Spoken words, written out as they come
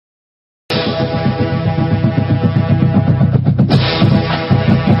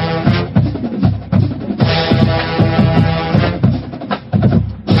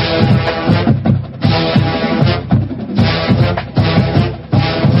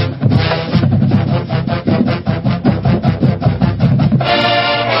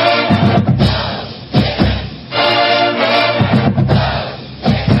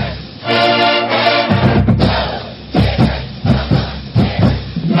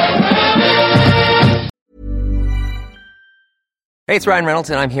Hey, it's Ryan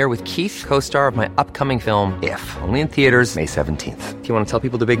Reynolds, and I'm here with Keith, co-star of my upcoming film, If, only in theaters May 17th. Do you want to tell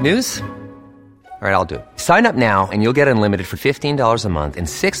people the big news? All right, I'll do it. Sign up now and you'll get unlimited for $15 a month and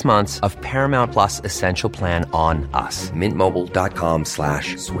 6 months of Paramount Plus Essential Plan on us.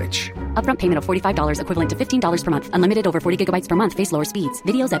 MintMobile.com/switch. Upfront payment of $45 equivalent to $15 per month. Unlimited over 40 gigabytes per month. Face lower speeds.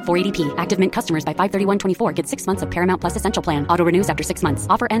 Videos at 480p. Active Mint customers by 531.24 get 6 months of Paramount Plus Essential Plan. Auto renews after 6 months.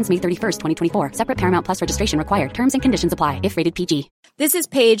 Offer ends May 31st, 2024. Separate Paramount Plus registration required. Terms and conditions apply if rated PG. This is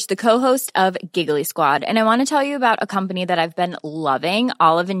Paige, the co-host of Giggly Squad, and I want to tell you about a company that I've been loving,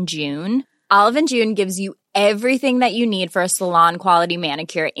 Olive & June. Olive & June gives you everything that you need for a salon-quality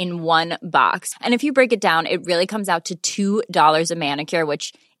manicure in one box. And if you break it down, it really comes out to $2 a manicure,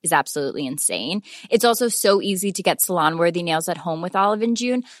 which is absolutely insane. It's also so easy to get salon-worthy nails at home with Olive &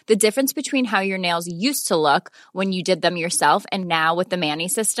 June. The difference between how your nails used to look when you did them yourself and now with the Mani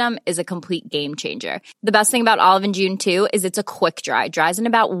system is a complete game changer. The best thing about Olive & June, too, is it's a quick dry. Dries in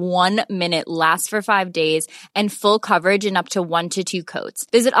about 1 minute, lasts for 5 days, and full coverage in up to 1 to 2 coats.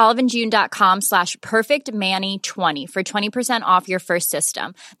 Visit oliveandjune.com/perfectmani20 for 20% off your first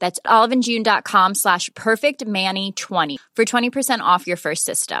system. That's oliveandjune.com/perfectmani20 for 20% off your first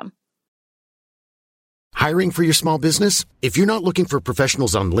system. Hiring for your small business? If you're not looking for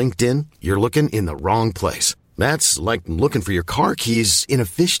professionals on LinkedIn, you're looking in the wrong place. That's like looking for your car keys in a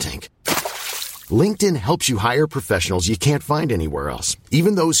fish tank. LinkedIn helps you hire professionals you can't find anywhere else,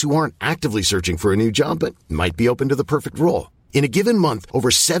 even those who aren't actively searching for a new job but might be open to the perfect role. In a given month,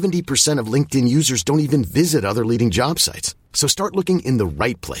 over 70% of LinkedIn users don't even visit other leading job sites. So start looking in the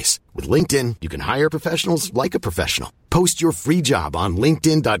right place. With LinkedIn, you can hire professionals like a professional. Post your free job on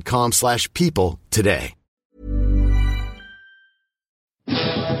linkedin.com/people today.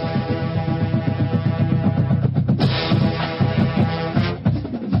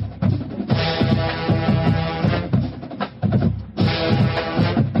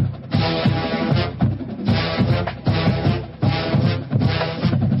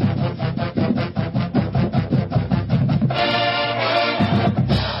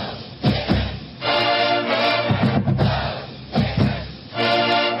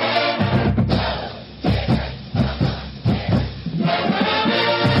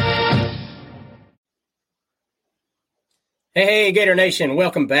 Hey, Gator Nation.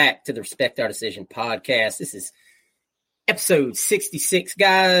 Welcome back to the Respect Our Decision podcast. This is episode 66,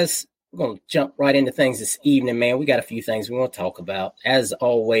 guys. We're going to jump right into things this evening, man. We got a few things we want to talk about. As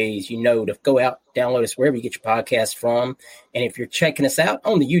always, you know to go out, download us wherever you get your podcast from. And if you're checking us out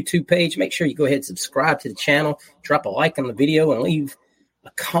on the YouTube page, make sure you go ahead and subscribe to the channel, drop a like on the video, and leave a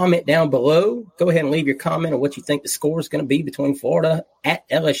comment down below. Go ahead and leave your comment on what you think the score is going to be between Florida at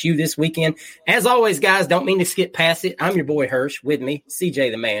LSU this weekend. As always, guys, don't mean to skip past it. I'm your boy Hirsch. With me, CJ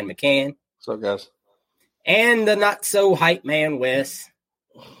the Man McCann. What's up, guys? And the not-so-hype man, Wes.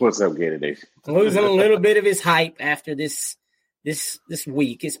 What's up, Gator Nation? Losing a little bit of his hype after this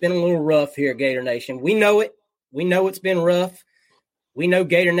week. It's been a little rough here, Gator Nation. We know it. We know it's been rough. We know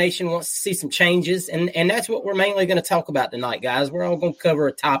Gator Nation wants to see some changes, and that's what we're mainly going to talk about tonight, guys. We're all going to cover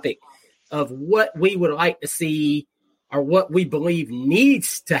a topic of what we would like to see or what we believe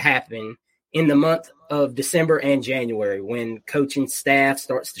needs to happen in the month of December and January when coaching staff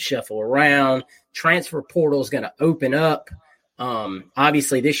starts to shuffle around. Transfer portal is going to open up.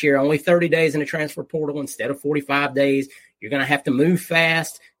 Obviously, this year, only 30 days in the transfer portal instead of 45 days. You're going to have to move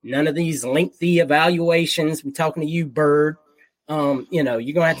fast. None of these lengthy evaluations. We're talking to you, Bird. You're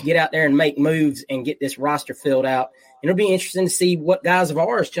going to have to get out there and make moves and get this roster filled out. And it'll be interesting to see what guys of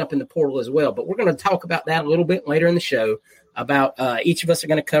ours jump in the portal as well. But we're going to talk about that a little bit later in the show about each of us are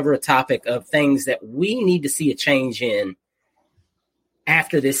going to cover a topic of things that we need to see a change in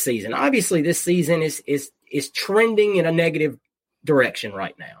after this season. Obviously, this season is trending in a negative direction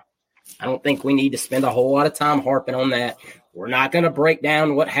right now. I don't think we need to spend a whole lot of time harping on that. We're not going to break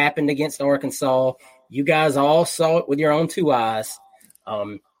down what happened against Arkansas. You guys all saw it with your own two eyes.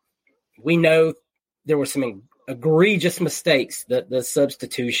 We know there were some egregious mistakes, the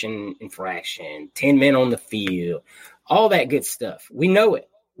substitution infraction, 10 men on the field, all that good stuff. We know it.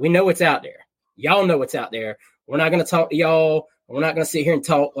 We know it's out there. Y'all know it's out there. We're not going to talk to y'all. We're not going to sit here and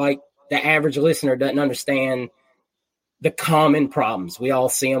talk like the average listener doesn't understand the common problems. We all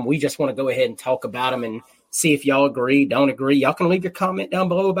see them. We just want to go ahead and talk about them and see if y'all agree, don't agree. Y'all can leave your comment down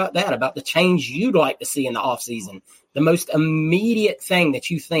below about that, about the change you'd like to see in the offseason, the most immediate thing that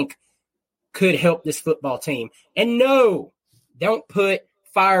you think could help this football team. And no, don't put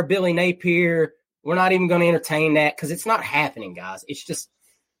fire Billy Napier. We're not even going to entertain that because it's not happening, guys. It's just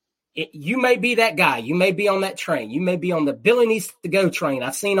you may be that guy. You may be on that train. You may be on the Billy needs to go train.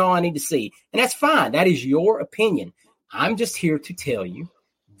 I've seen all I need to see. And that's fine. That is your opinion. I'm just here to tell you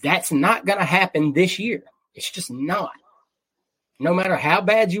that's not going to happen this year. It's just not. No matter how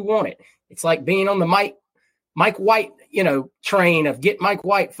bad you want it. It's like being on the Mike White, train of get Mike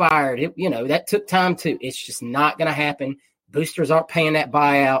White fired. That took time too. It's just not going to happen. Boosters aren't paying that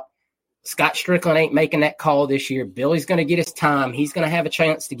buyout. Scott Strickland ain't making that call this year. Billy's going to get his time. He's going to have a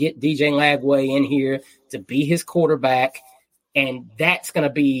chance to get DJ Lagway in here to be his quarterback. And that's going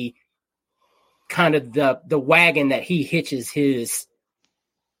to be kind of the wagon that he hitches his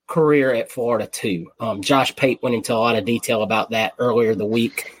career at Florida too. Josh Pate went into a lot of detail about that earlier the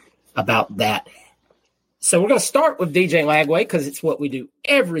week about that. So we're going to start with DJ Lagway because it's what we do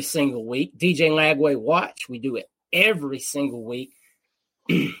every single week. DJ Lagway Watch. We do it every single week.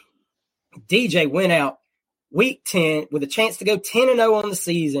 DJ went out week 10 with a chance to go 10-0 on the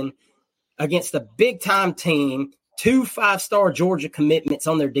season against a big-time team, 2 5-star Georgia commitments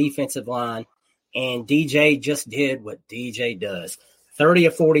on their defensive line, and DJ just did what DJ does. 30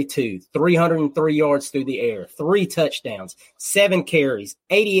 of 42, 303 yards through the air, 3 touchdowns, 7 carries,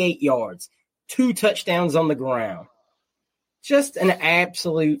 88 yards, 2 touchdowns on the ground. Just an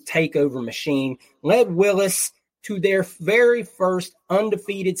absolute takeover machine. Led Willis to their very first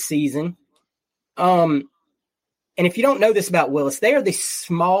undefeated season. And if you don't know this about Willis, they are the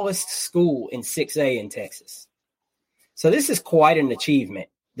smallest school in 6A in Texas. So this is quite an achievement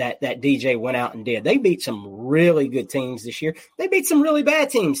that DJ went out and did. They beat some really good teams this year. They beat some really bad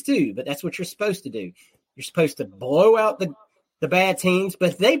teams too, but that's what you're supposed to do. You're supposed to blow out the bad teams,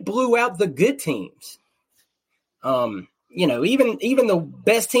 but they blew out the good teams. Even the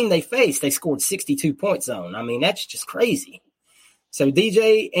best team they faced, they scored 62 points on. I mean, that's just crazy. So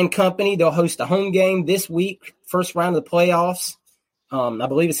DJ and company, they'll host a home game this week, first round of the playoffs. I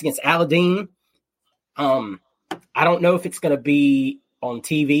believe it's against Aladdin. I don't know if it's going to be on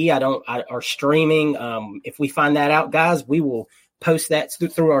TV. Or streaming. If we find that out, guys, we will post that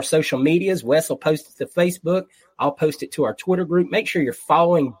through our social medias. Wes will post it to Facebook. I'll post it to our Twitter group. Make sure you're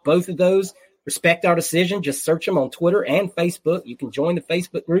following both of those. Respect Our Decision. Just search them on Twitter and Facebook. You can join the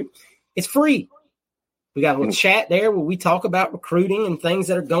Facebook group. It's free. We got a little chat there where we talk about recruiting and things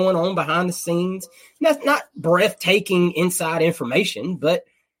that are going on behind the scenes. And that's not breathtaking inside information, but,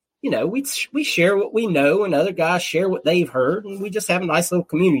 we share what we know and other guys share what they've heard, and we just have a nice little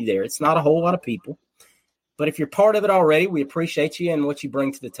community there. It's not a whole lot of people. But if you're part of it already, we appreciate you and what you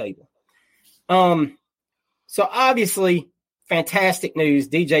bring to the table. So obviously, fantastic news.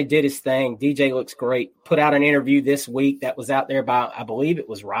 DJ did his thing. DJ looks great. Put out an interview this week that was out there by, I believe it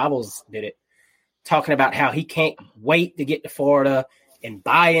was Rivals did it, talking about how he can't wait to get to Florida and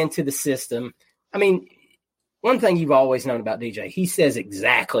buy into the system. I mean, one thing you've always known about DJ, he says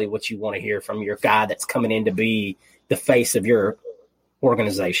exactly what you want to hear from your guy that's coming in to be the face of your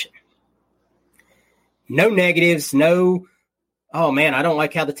organization. No negatives, no, oh, man, I don't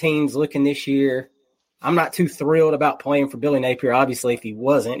like how the team's looking this year. I'm not too thrilled about playing for Billy Napier. Obviously, if he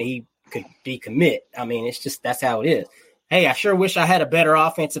wasn't, he could decommit. I mean, it's just that's how it is. Hey, I sure wish I had a better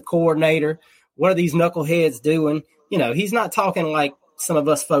offensive coordinator. What are these knuckleheads doing? He's not talking like some of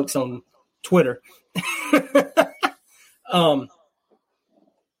us folks on Twitter.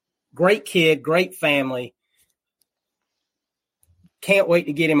 Great kid, great family. Can't wait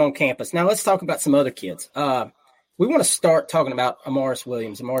to get him on campus. Now let's talk about some other kids. We want to start talking about Amaris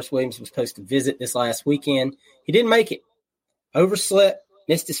Williams. Amaris Williams was supposed to visit this last weekend. He didn't make it. Overslept,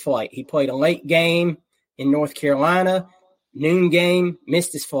 missed his flight. He played a late game in North Carolina, noon game,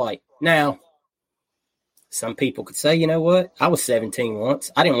 missed his flight. Now, some people could say, you know what? I was 17 once.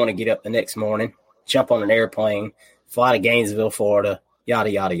 I didn't want to get up the next morning, jump on an airplane, fly to Gainesville, Florida,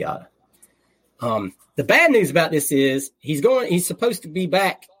 yada, yada, yada. The bad news about this is he's supposed to be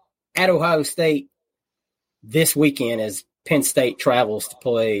back at Ohio State this weekend as Penn State travels to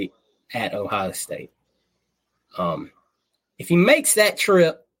play at Ohio State. If he makes that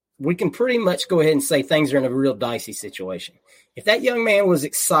trip, we can pretty much go ahead and say things are in a real dicey situation. If that young man was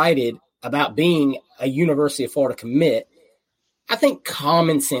excited about being a University of Florida commit, I think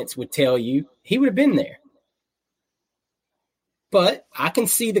common sense would tell you he would have been there. But I can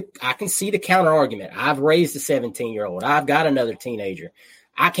see the counter argument. I've raised a 17-year-old. I've got another teenager.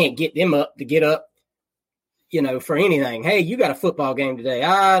 I can't get them up to get up, for anything. Hey, you got a football game today.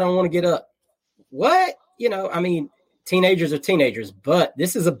 I don't want to get up. What? Teenagers are teenagers, but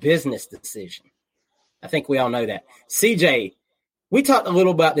this is a business decision. I think we all know that. CJ, we talked a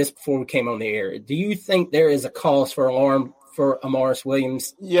little about this before we came on the air. Do you think there is a cause for alarm for Amaris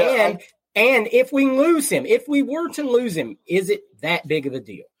Williams? Yeah. And if we lose him, if we were to lose him, is it that big of a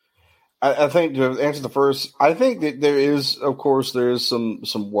deal? I think to answer the first, I think that there is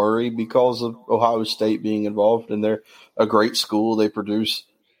some worry because of Ohio State being involved, and they're a great school. They produce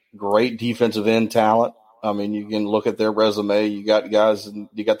great defensive end talent. I mean, you can look at their resume. You got guys,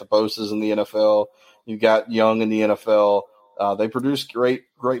 you got the Bosa's in the NFL. You got Young in the NFL. They produce great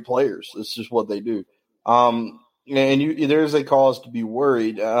players. It's just what they do. There's a cause to be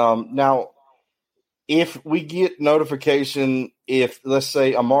worried. Now, if we get notification, if let's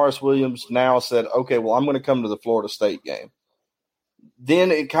say Amaris Williams now said, okay, well, I'm going to come to the Florida State game,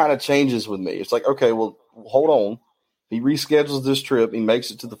 then it kind of changes with me. It's like, okay, well, hold on. He reschedules this trip. He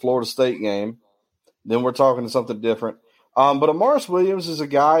makes it to the Florida State game. Then we're talking to something different. But Amaris Williams is a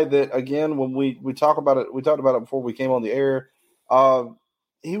guy that, again, when we talk about it, we talked about it before we came on the air.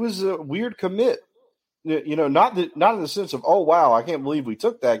 He was a weird commit, not in the sense of, oh, wow, I can't believe we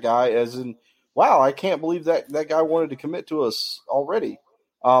took that guy, as in, wow, I can't believe that guy wanted to commit to us already.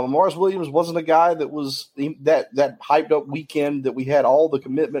 Amaris Williams wasn't a guy that was that hyped up weekend that we had all the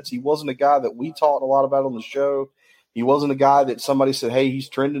commitments. He wasn't a guy that we talked a lot about on the show. He wasn't a guy that somebody said, hey, he's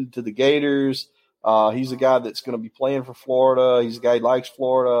trending to the Gators. He's a guy that's going to be playing for Florida. He's a guy who likes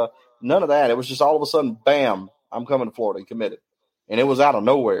Florida. None of that. It was just all of a sudden, bam, I'm coming to Florida. He committed. And it was out of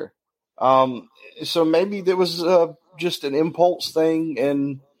nowhere. So maybe there was just an impulse thing,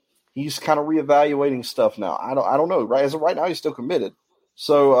 and he's kind of reevaluating stuff now. I don't know. Right as of right now, he's still committed.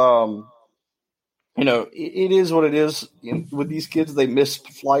 So, it is what it is. With these kids, they miss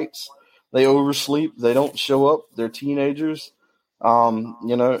flights. They oversleep. They don't show up. They're teenagers.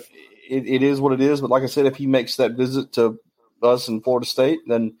 It is what it is. But like I said, if he makes that visit to us in Florida State,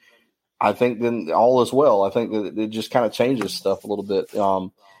 then I think then all is well. I think that it just kind of changes stuff a little bit.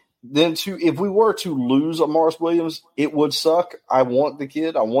 If we were to lose Amaris Williams, it would suck. I want the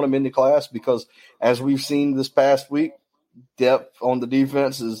kid. I want him in the class because, as we've seen this past week, depth on the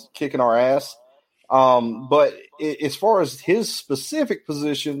defense is kicking our ass. But as far as his specific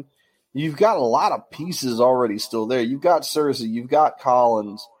position, you've got a lot of pieces already still there. You've got Searcy. You've got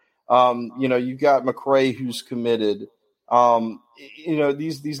Collins. You've got McCray who's committed.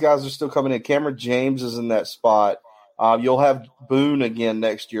 These guys are still coming in. Cameron James is in that spot. You'll have Boone again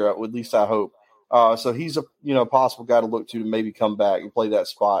next year, at least I hope. So he's a possible guy to look to maybe come back and play that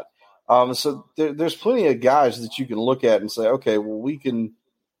spot. So there's plenty of guys that you can look at and say, okay, well, we can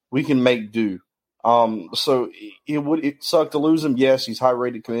make do. So it suck to lose him. Yes, he's high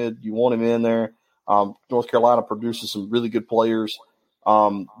rated commit. You want him in there. North Carolina produces some really good players.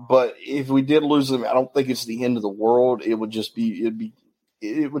 But if we did lose him, I don't think it's the end of the world. It would just be,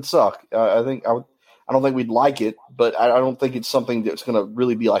 it would suck. I don't think we'd like it, but I don't think it's something that's going to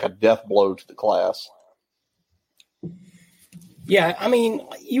really be like a death blow to the class. Yeah. I mean,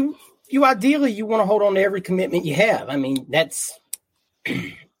 you ideally, you want to hold on to every commitment you have. I mean, that's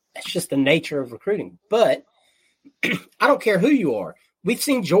just the nature of recruiting, but I don't care who you are. We've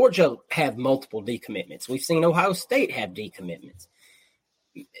seen Georgia have multiple decommitments. We've seen Ohio State have decommitments.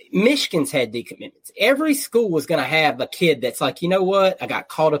 Michigan's had decommitments. Every school was going to have a kid that's like, you know what? I got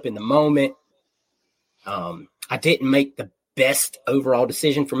caught up in the moment. I didn't make the best overall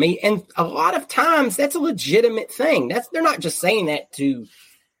decision for me. And a lot of times that's a legitimate thing. They're not just saying that to,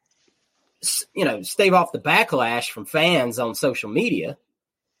 stave off the backlash from fans on social media.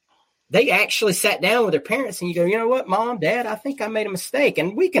 They actually sat down with their parents and you go, you know what, Mom, Dad, I think I made a mistake.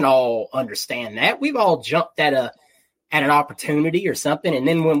 And we can all understand that. We've all jumped at an opportunity or something. And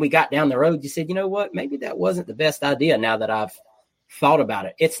then when we got down the road, you said, you know what, maybe that wasn't the best idea now that I've thought about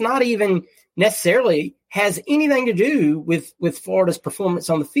it. It's not even necessarily has anything to do with Florida's performance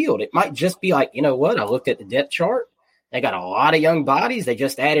on the field. It might just be like, you know what, I looked at the depth chart. They got a lot of young bodies. They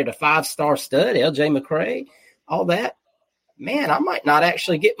just added a 5-star stud, LJ McCray, all that. Man, I might not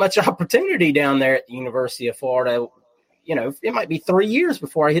actually get much opportunity down there at the University of Florida. It might be 3 years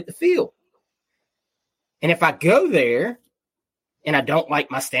before I hit the field. And if I go there and I don't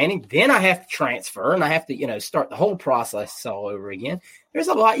like my standing, then I have to transfer and I have to, start the whole process all over again. There's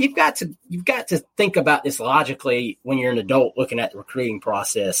a lot. You've got to think about this logically when you're an adult looking at the recruiting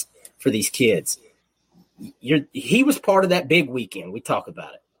process for these kids. He was part of that big weekend. We talk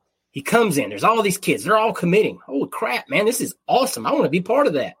about it. He comes in. There's all these kids. They're all committing. Holy crap, man. This is awesome. I want to be part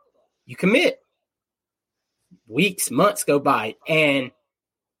of that. You commit. Weeks, months go by, and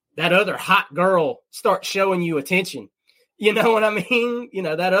that other hot girl starts showing you attention. You know what I mean?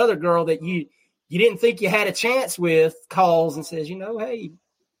 That other girl that you didn't think you had a chance with calls and says, hey,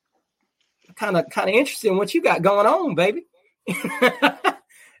 kind of interested in what you got going on, baby.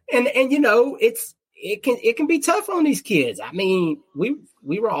 and it can be tough on these kids. I mean, we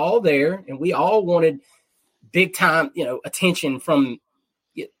were all there and we all wanted big time, attention from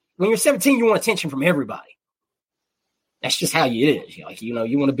when you're 17, you want attention from everybody. That's just how you is. Like, you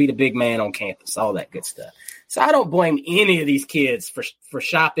want to be the big man on campus, all that good stuff. So I don't blame any of these kids for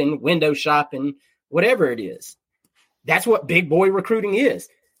shopping, window shopping, whatever it is. That's what big boy recruiting is.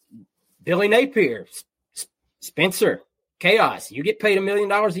 Billy Napier, Spencer, Chaos, you get paid $1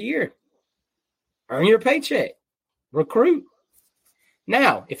 million a year. Earn your paycheck. Recruit.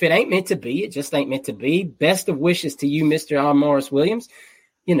 Now, if it ain't meant to be, it just ain't meant to be. Best of wishes to you, Mr. Morris Williams.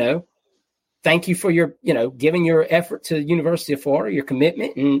 Thank you for your, giving your effort to the University of Florida, your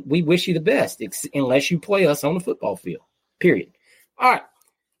commitment, and we wish you the best, unless you play us on the football field, period. All right.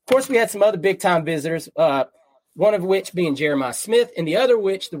 Of course, we had some other big-time visitors, one of which being Jeremiah Smith, and the other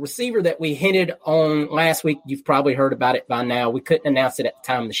which, the receiver that we hinted on last week, you've probably heard about it by now. We couldn't announce it at the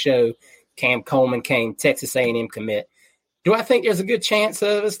time of the show. Cam Coleman came, Texas A&M commit. Do I think there's a good chance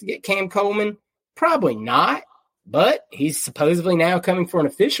of us to get Cam Coleman? Probably not. But he's supposedly now coming for an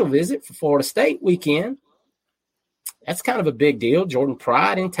official visit for Florida State weekend. That's kind of a big deal. Jordan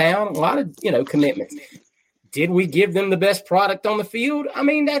Pride in town, a lot of, commitments. Did we give them the best product on the field? I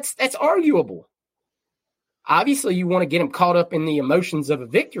mean, that's arguable. Obviously, you want to get them caught up in the emotions of a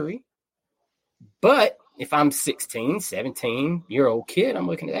victory. But if I'm 16, 17-year-old kid, I'm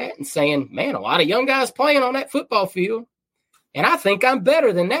looking at that and saying, man, a lot of young guys playing on that football field. And I think I'm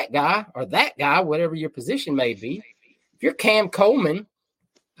better than that guy or that guy, whatever your position may be. If you're Cam Coleman,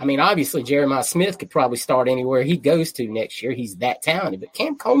 I mean, obviously Jeremiah Smith could probably start anywhere he goes to next year. He's that talented. But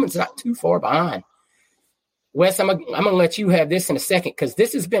Cam Coleman's not too far behind. Wes, I'm going to let you have this in a second because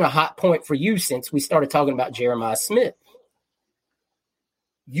this has been a hot point for you since we started talking about Jeremiah Smith.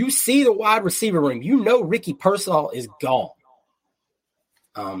 You see the wide receiver room. You know Ricky Pearsall is gone.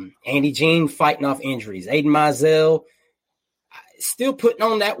 Andy Jean fighting off injuries. Aiden Mizell still putting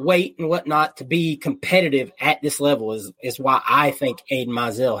on that weight and whatnot to be competitive at this level is why I think Aiden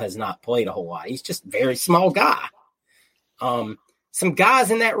Mizell has not played a whole lot. He's just a very small guy. Some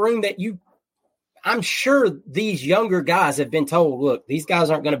guys in that room that I'm sure these younger guys have been told, look, these guys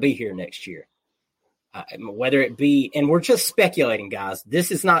aren't going to be here next year. Whether it be, and we're just speculating, guys.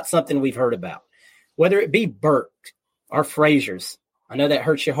 This is not something we've heard about. Whether it be Burke or Frazier's. I know that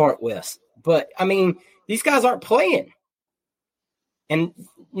hurts your heart, Wes. But, I mean, these guys aren't playing. And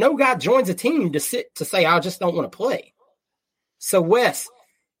no guy joins a team to say, I just don't want to play. So, Wes,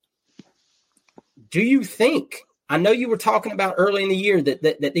 do you think, I know you were talking about early in the year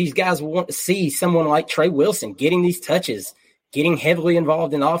that these guys will want to see someone like Trey Wilson getting these touches, getting heavily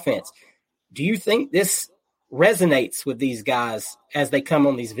involved in offense. Do you think this resonates with these guys as they come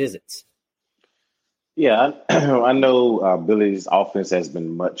on these visits? Yeah, I know Billy's offense has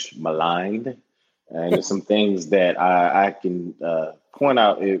been much maligned. And there's some things that I can point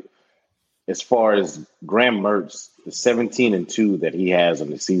out as far as Graham Mertz, the 17-2 that he has on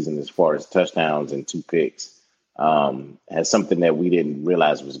the season as far as touchdowns and 2 picks, has something that we didn't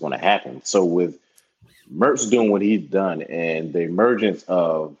realize was going to happen. So with Mertz doing what he's done and the emergence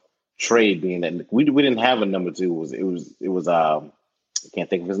of Trey being that we didn't have a number 2. It was I can't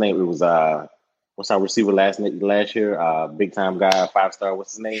think of his name. It was what's our receiver last year? Big time guy, 5-star.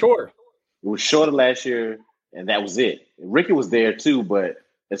 What's his name? Sure. It was shorter last year, and that was it. Ricky was there too, but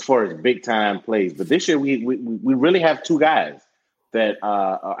as far as big time plays, but this year we really have 2 guys that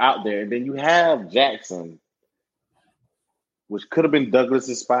are out there, and then you have Jackson, which could have been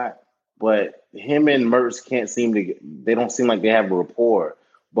Douglas's spot, but him and Mertz they don't seem like they have a rapport.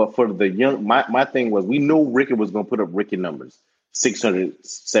 But for the young, my thing was we knew Ricky was going to put up Ricky numbers, 600,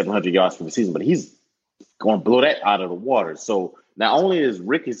 700 yards for the season, but he's going to blow that out of the water. So not only is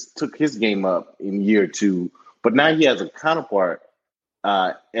Ricky took his game up in year 2, but now he has a counterpart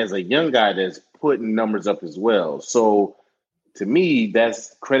as a young guy that's putting numbers up as well. So to me,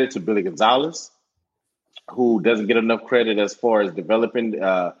 that's credit to Billy Gonzalez, who doesn't get enough credit as far as developing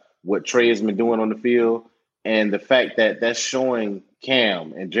what Trey has been doing on the field. And the fact that that's showing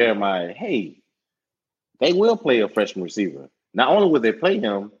Cam and Jeremiah, hey, they will play a freshman receiver. Not only will they play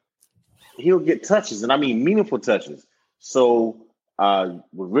him, he'll get touches, and I mean meaningful touches. So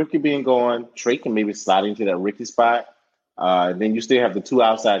with Ricky being gone, Trey can maybe slide into that Ricky spot. Then you still have the 2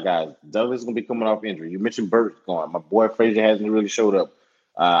 outside guys. Douglas is going to be coming off injury. You mentioned Burke gone. My boy Frazier hasn't really showed up.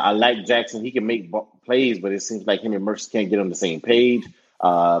 I like Jackson. He can make plays, but it seems like him and Mercer can't get on the same page.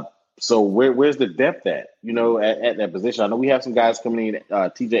 So where's the depth at, at that position? I know we have some guys coming in,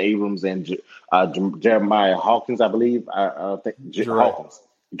 TJ Abrams and Jeremiah Hawkins, I believe. I think Hawkins.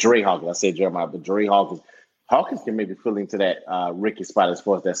 Dre Hawkins. I said Jeremiah, but Dre Hawkins. Hawkins can maybe fill into that Ricky spot as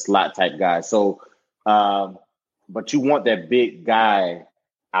far as that slot type guy. So, but you want that big guy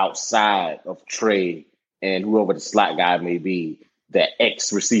outside of Trey and whoever the slot guy may be that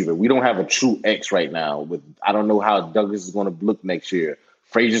X receiver. We don't have a true X right now. I don't know how Douglas is going to look next year.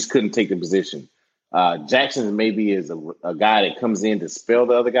 Frazier couldn't take the position. Jackson maybe is a guy that comes in to spell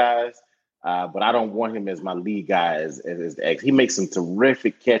the other guys, but I don't want him as my lead guy as the X. He makes some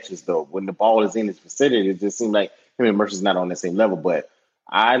terrific catches, though. When the ball is in his vicinity, it just seems like him and Mercer's not on the same level. But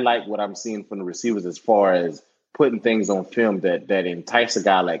I like what I'm seeing from the receivers as far as putting things on film that entice a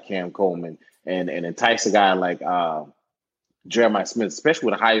guy like Cam Coleman and entice a guy like Jeremiah Smith, especially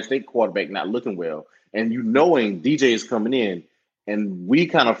with a Ohio State quarterback not looking well. And knowing DJ is coming in, and we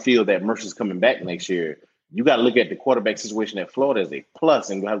kind of feel that Mercer's coming back next year, you got to look at the quarterback situation at Florida as a plus.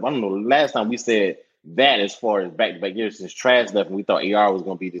 And I don't know, last time we said that as far as back-to-back years since Trask left, and we thought AR was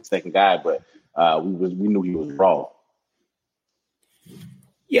going to be the second guy, but we knew he was raw.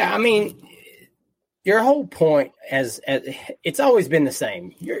 Yeah, I mean, your whole point as it's always been the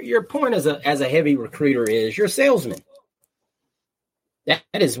same. Your point as a heavy recruiter is you're a salesman. That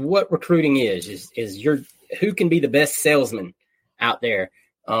is what recruiting is who can be the best salesman out there.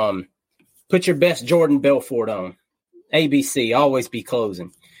 Put your best Jordan Belfort on. ABC, always be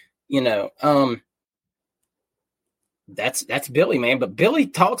closing. That's Billy, man. But Billy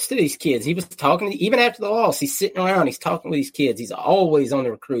talks to these kids. He was talking even after the loss. He's sitting around. He's talking with these kids. He's always on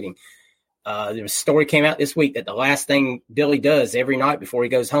the recruiting. There was a story came out this week that the last thing Billy does every night before he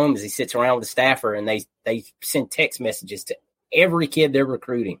goes home is he sits around with the staffer and they send text messages to every kid they're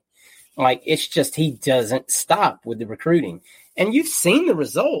recruiting. Like, it's just he doesn't stop with the recruiting. And you've seen the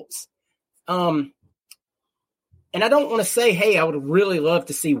results. And I don't want to say, hey, I would really love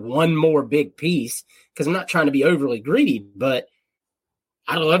to see one more big piece because I'm not trying to be overly greedy, but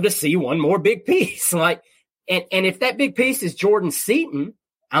I'd love to see one more big piece. And if that big piece is Jordan Seaton,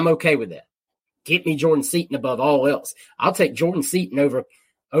 I'm okay with that. Get me Jordan Seaton above all else. I'll take Jordan Seaton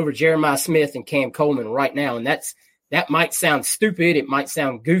over Jeremiah Smith and Cam Coleman right now. And that might sound stupid. It might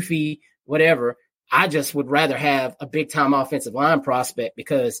sound goofy, whatever. I just would rather have a big-time offensive line prospect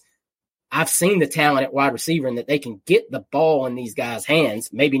because I've seen the talent at wide receiver and that they can get the ball in these guys' hands,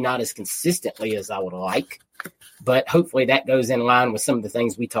 maybe not as consistently as I would like, but hopefully that goes in line with some of the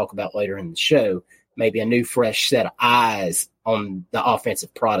things we talk about later in the show, maybe a new, fresh set of eyes on the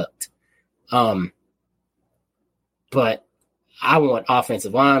offensive product. But I want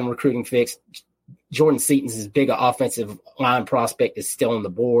offensive line recruiting fixed. Jordan Seaton's as big an offensive line prospect is still on the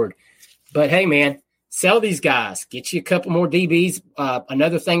board. But, hey, man, sell these guys. Get you a couple more DBs.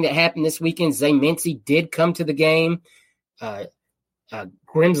 Another thing that happened this weekend, Zay Mincy did come to the game.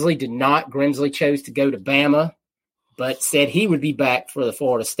 Grimsley did not. Grimsley chose to go to Bama, but said he would be back for the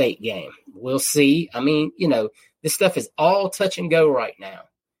Florida State game. We'll see. I mean, this stuff is all touch and go right now.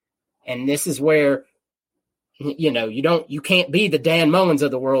 And this is where, you can't be the Dan Mullins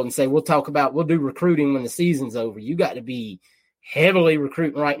of the world and say, we'll do recruiting when the season's over. You got to be heavily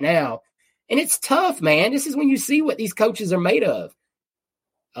recruiting right now. And it's tough, man. This is when you see what these coaches are made of.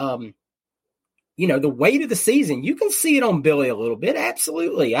 The weight of the season, you can see it on Billy a little bit.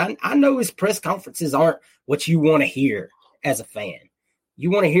 Absolutely. I know his press conferences aren't what you want to hear as a fan.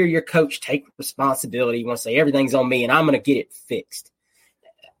 You want to hear your coach take responsibility. You want to say everything's on me and I'm going to get it fixed.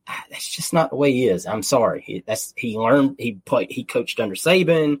 That's just not the way he is. I'm sorry. He coached under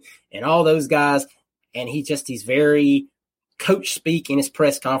Saban and all those guys. And he's very coach speak in his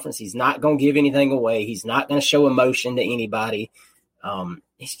press conference. He's not going to give anything away. He's not going to show emotion to anybody.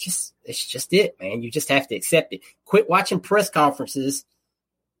 It's just it, man. You just have to accept it. Quit watching press conferences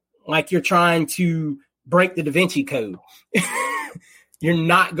like you're trying to break the Da Vinci Code. You're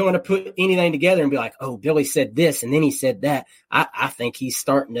not going to put anything together and be like, oh, Billy said this and then he said that. I think he's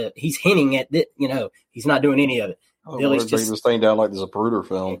hinting at that, he's not doing any of it. Billy's just break this thing down like there's a Zapruder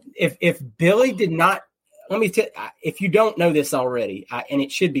film. If Billy did not, let me tell you, if you don't know this already, and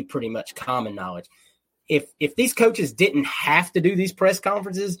it should be pretty much common knowledge, if these coaches didn't have to do these press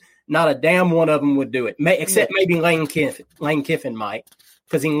conferences, not a damn one of them would do it, except maybe Lane Kiffin might,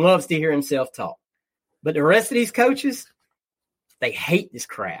 because he loves to hear himself talk. But the rest of these coaches, they hate this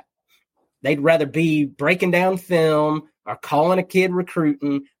crap. They'd rather be breaking down film or calling a kid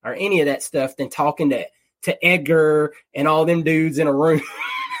recruiting or any of that stuff than talking to Edgar and all them dudes in a room.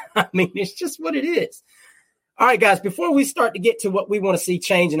 I mean, it's just what it is. All right, guys, before we start to get to what we want to see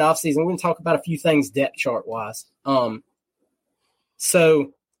change in offseason, we're going to talk about a few things depth chart-wise.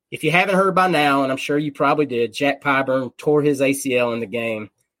 So if you haven't heard by now, and I'm sure you probably did, Jack Pyburn tore his ACL in the game.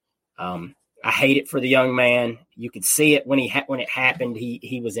 I hate it for the young man. You could see it when it happened.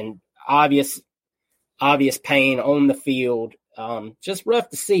 He was in obvious pain on the field. Just rough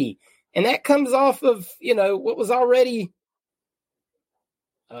to see. And that comes off of, what was already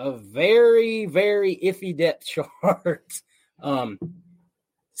a very, very iffy depth chart.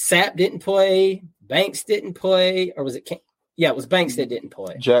 Sapp didn't play. Banks didn't play. Or was it it was Banks that didn't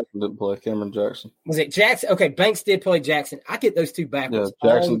play. Jackson didn't play. Cameron Jackson. Was it Jackson? Okay, Banks did play Jackson. I get those two backwards. Yeah,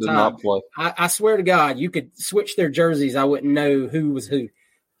 Jackson all the did time. not play. I swear to God, you could switch their jerseys. I wouldn't know who was who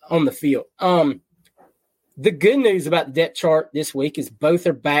on the field. The good news about the depth chart this week is both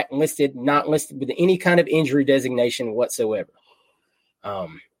are back listed, not listed with any kind of injury designation whatsoever.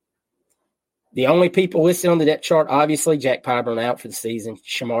 The only people listed on the depth chart, obviously, Jack Pyburn out for the season,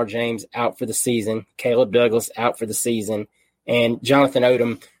 Shamar James out for the season, Caleb Douglas out for the season, and Jonathan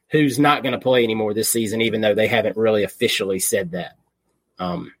Odom, who's not going to play anymore this season, even though they haven't really officially said that.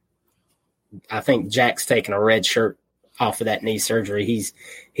 I think Jack's taking a red shirt off of that knee surgery.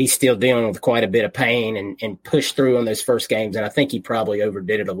 He's still dealing with quite a bit of pain and pushed through on those first games, and I think he probably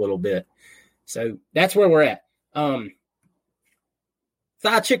overdid it a little bit. So that's where we're at.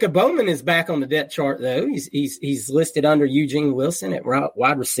 Thachika Bowman is back on the depth chart, though. He's listed under Eugene Wilson at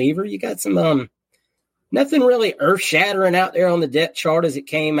wide receiver. You got some nothing really earth-shattering out there on the depth chart as it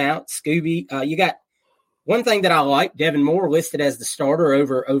came out. Scooby, you got one thing that I like, Devin Moore listed as the starter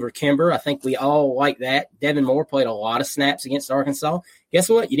over Kimber. I think we all like that. Devin Moore played a lot of snaps against Arkansas. Guess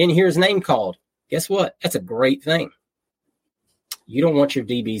what? You didn't hear his name called. Guess what? That's a great thing. You don't want your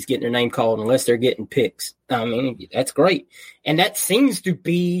DBs getting their name called unless they're getting picks. I mean, that's great. And that seems to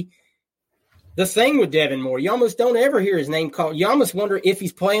be the thing with Devin Moore. You almost don't ever hear his name called. You almost wonder if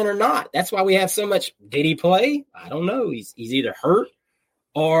he's playing or not. That's why we have so much. Did he play? I don't know. He's either hurt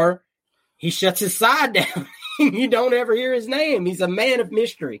or he shuts his side down. You don't ever hear his name. He's a man of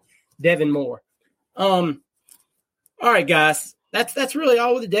mystery, Devin Moore. All right, guys. That's really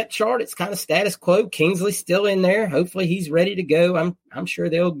all with the depth chart. It's kind of status quo. Kingsley's still in there. Hopefully he's ready to go. I'm sure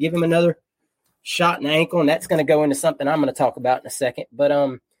they'll give him another shot in the ankle, and that's going to go into something I'm going to talk about in a second.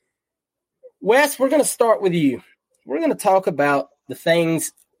 But Wes, we're going to start with you. We're going to talk about the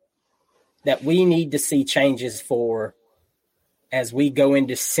things that we need to see changes for as we go in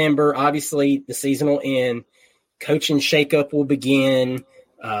December. Obviously, the season will end. Coaching shakeup will begin.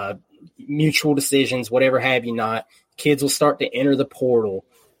 Mutual decisions, whatever have you not. Kids will start to enter the portal.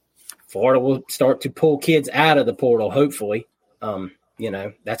 Florida will start to pull kids out of the portal, hopefully.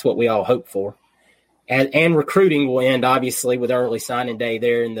 That's what we all hope for. And recruiting will end, obviously, with early signing day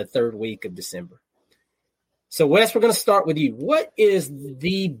there in the third week of December. So, Wes, we're going to start with you. What is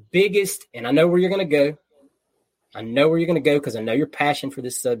the biggest – and I know where you're going to go. I know where you're going to go because I know your passion for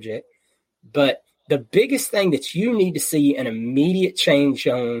this subject. But the biggest thing that you need to see an immediate change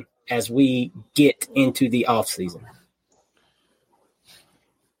on as we get into the offseason?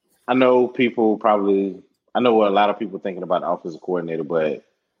 I know a lot of people thinking about the offensive coordinator, but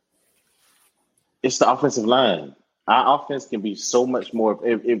it's the offensive line. Our offense can be so much more.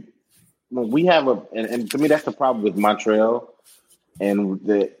 If when we have and to me, that's the problem with Montreal and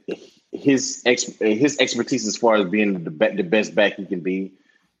his expertise as far as being the best back he can be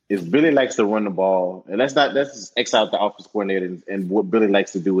is Billy likes to run the ball, and let's X out the offensive coordinator and what Billy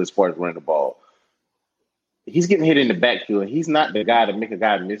likes to do as far as running the ball. He's getting hit in the backfield. He's not the guy to make a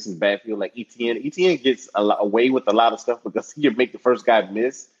guy miss his backfield like Etienne. Etienne gets away with a lot of stuff because he can make the first guy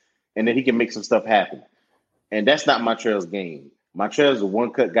miss, and then he can make some stuff happen. And that's not Montreal's game. Montreal's a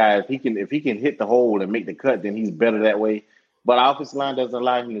one-cut guy. If he can hit the hole and make the cut, then he's better that way. But our offensive line doesn't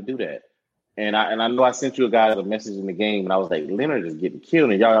allow him to do that. And I know I sent you guys a message in the game, and I was like, Leonard is getting killed,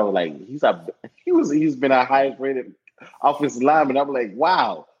 and y'all were like, he's been our highest rated offensive lineman. I'm like,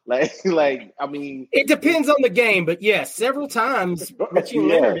 wow. I mean, it depends on the game, but yes, several times Richie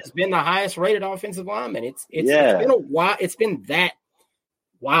Leonard has been the highest rated offensive lineman. It's been a while. It's been that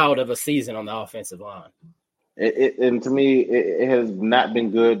wild of a season on the offensive line. And to me, it has not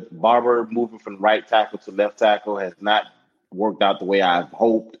been good. Barber moving from right tackle to left tackle has not worked out the way I've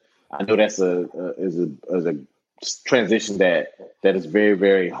hoped. I know that's a transition that is very,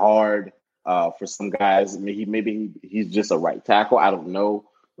 very hard for some guys. I mean, maybe he's just a right tackle. I don't know.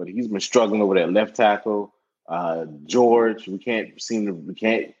 But he's been struggling over that left tackle. George,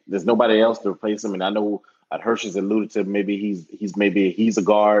 there's nobody else to replace him. And I know Hirsch has alluded to maybe he's a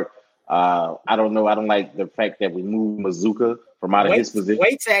guard. I don't know. I don't like the fact that we moved Mazuka from out of his position.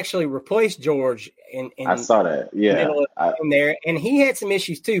 Waits actually replaced George in I saw that. Yeah. Middle of there. And he had some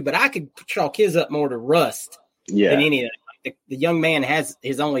issues too, but I could chalk his up more to rust than any of that. The young man has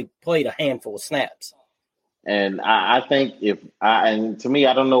only played a handful of snaps. And I think and to me,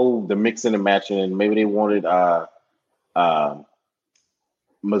 I don't know the mixing and matching, and maybe they wanted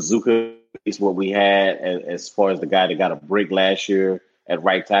Mazuka is what we had as far as the guy that got a break last year at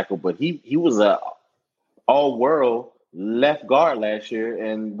right tackle, but he was a all-world left guard last year,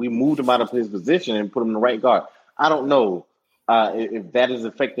 and we moved him out of his position and put him in the right guard. I don't know. if that is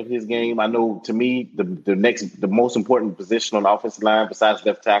effective his game. I know to me the most important position on the offensive line besides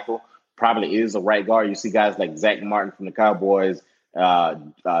left tackle probably is a right guard. You see guys like Zach Martin from the Cowboys,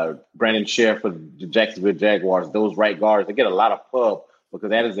 Brandon Sheriff for the Jacksonville Jaguars. Those right guards, they get a lot of pub because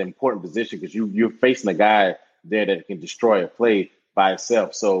that is an important position because you're facing a guy there that can destroy a play by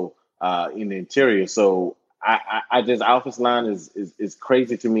itself. So in the interior, so I just offensive line is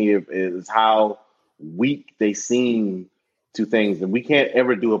crazy to me. Is how weak they seem to things, and we can't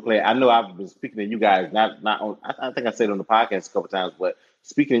ever do a play. I know I've been speaking to you guys, not on. I think I said it on the podcast a couple times, but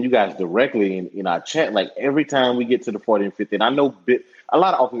speaking to you guys directly in our chat, like every time we get to the 40 and 50, and I know a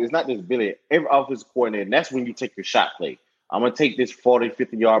lot of offense, it's not just Billy, every offensive coordinator, and that's when you take your shot play. I'm going to take this 40,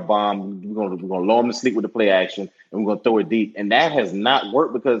 50-yard bomb. We're going to lull him to sleep with the play action, and we're going to throw it deep. And that has not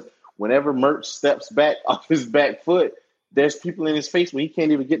worked because whenever Mertz steps back off his back foot, there's people in his face when he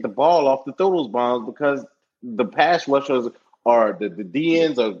can't even get the ball off to throw those bombs because the pass rushers are the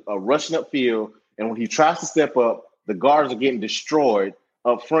DNs are rushing upfield, and when he tries to step up, the guards are getting destroyed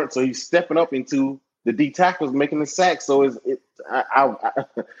up front. So he's stepping up into the D tackles, making the sack. So the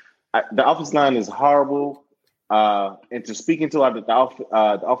offensive line is horrible. And to speak into the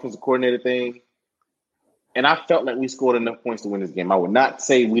offensive coordinator thing, and I felt like we scored enough points to win this game. I would not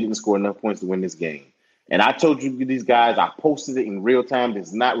say we didn't score enough points to win this game. And I told you these guys, I posted it in real time.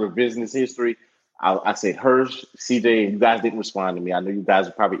 It's not revisionist history. I said, Hirsch, CJ, and you guys didn't respond to me. I know you guys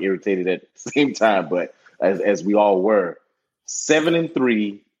are probably irritated at the same time, but as we all were,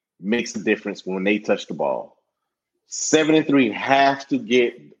 7-3 makes a difference when they touch the ball. 7-3 have to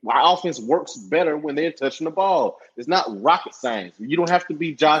get – our offense works better when they're touching the ball. It's not rocket science. You don't have to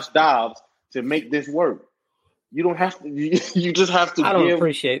be Josh Dobbs to make this work. You don't have to – you just have to I don't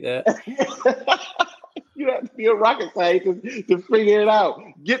appreciate that. You don't have to be a rocket scientist to figure it out.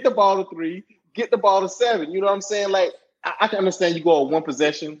 Get the ball to 3. Get the ball to 7. You know what I'm saying? Like, I can understand you go on one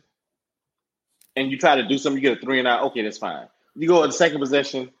possession and you try to do something, you get a 3 and out. Okay, that's fine. You go on the second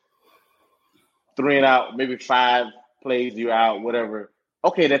possession, 3 and out, maybe 5 plays, you're out, whatever.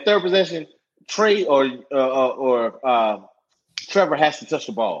 Okay, that third possession, Trey or Trevor has to touch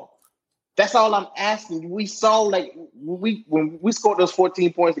the ball. That's all I'm asking. We saw, like, when we scored those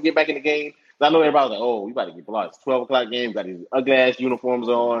 14 points to get back in the game, I know everybody was like, oh, we about to get blocked. It's 12 o'clock game, got these ugly-ass uniforms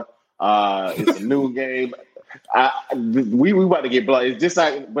on. It's a noon game. We about to get blocked. It's just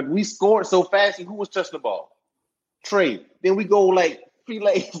like, but we scored so fast. And who was touching the ball? Trey. Then we go like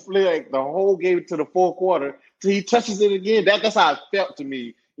the whole game to the fourth quarter till he touches it again. That's how it felt to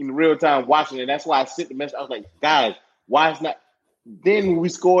me in real time watching it. That's why I sent the message. I was like, guys, why is not? Then when we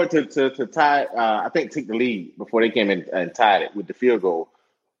scored to tie, I think take the lead before they came in and tied it with the field goal.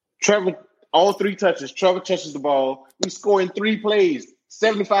 Trevor, all 3 touches. Trevor touches the ball. We score in 3 plays.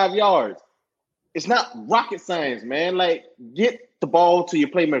 75 yards. It's not rocket science, man. Like, get the ball to your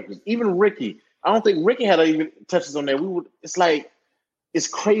playmakers. Even Ricky. I don't think Ricky had even touches on that. It's like, it's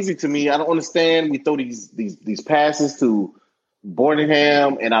crazy to me. I don't understand. We throw these passes to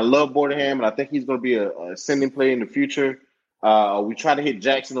Bordenham, and I love Bordenham, and I think he's going to be a ascending player in the future. We try to hit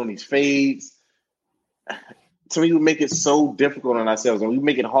Jackson on these fades. To me, we make it so difficult on ourselves, and we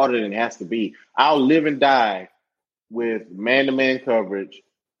make it harder than it has to be. I'll live and die with man-to-man coverage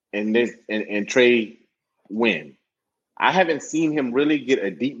and Trey win. I haven't seen him really get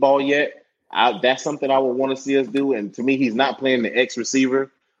a deep ball yet. That's something I would want to see us do. And to me, he's not playing the X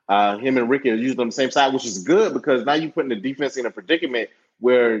receiver. Him and Ricky are usually on the same side, which is good because now you're putting the defense in a predicament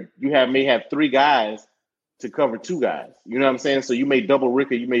where you may have 3 guys to cover 2 guys. You know what I'm saying? So you may double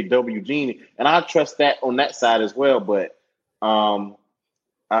Ricky, you may double Eugene. And I trust that on that side as well. But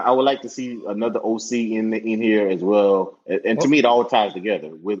I would like to see another OC in here as well, and to me, it all ties together.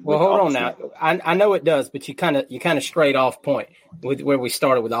 Hold on now. I know it does, but you kind of strayed off point with where we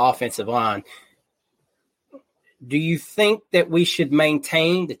started with the offensive line. Do you think that we should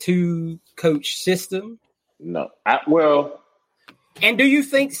maintain the 2-coach system? No. And do you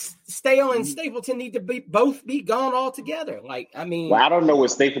think Stale and Stapleton need to both be gone altogether? Like, I mean, I don't know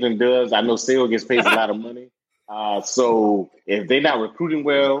what Stapleton does. I know Stale gets paid a lot of money. So if they're not recruiting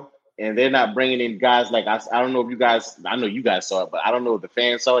well and they're not bringing in guys like I don't know if you guys, I know you guys saw it, but I don't know if the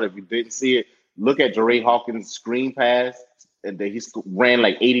fans saw it. If you didn't see it, look at Jeray Hawkins' screen pass that he ran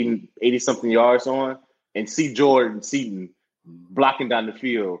like 80 something yards on, and see Jordan Seaton blocking down the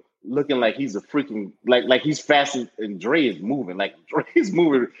field, looking like he's a freaking like he's fast, and Dre is moving like Dre is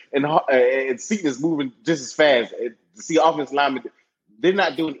moving, and Seaton is moving just as fast. To see offensive linemen, they're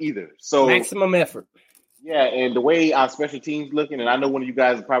not doing either. So maximum effort. Yeah, and the way our special teams looking, and I know one of you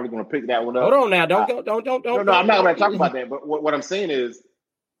guys are probably going to pick that one up. Hold on now, don't. No, I'm not going to talk about that. But what I'm saying is,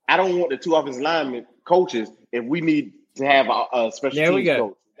 I don't want the 2 offensive linemen coaches if we need to have a special There we teams go.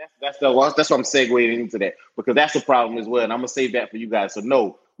 coach. That's what I'm segueing into that, because that's the problem as well. And I'm gonna save that for you guys. So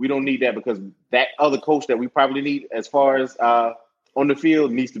no, we don't need that, because that other coach that we probably need as far as on the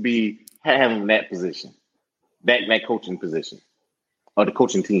field needs to be having that position, that coaching position, or the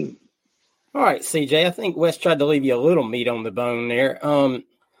coaching team. All right, CJ, I think Wes tried to leave you a little meat on the bone there.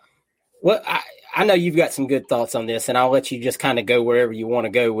 Well, I know you've got some good thoughts on this, and I'll let you just kind of go wherever you want to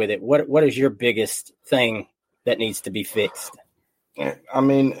go with it. What is your biggest thing that needs to be fixed? I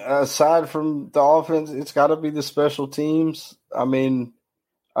mean, aside from the offense, it's got to be the special teams. I mean,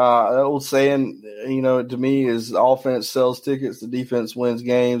 the old saying, to me is offense sells tickets, the defense wins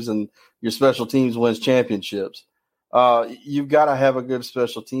games, and your special teams wins championships. You've got to have a good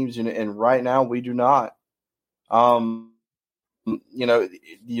special teams unit, and right now we do not.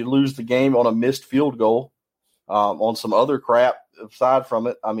 You lose the game on a missed field goal, on some other crap aside from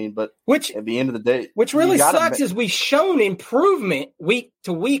it. I mean, but at the end of the day, which really sucks is we've shown improvement week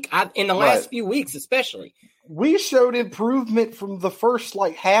to week in the last few weeks, especially. We showed improvement from the first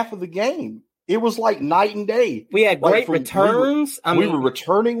half of the game. It was like night and day. We had great returns. We were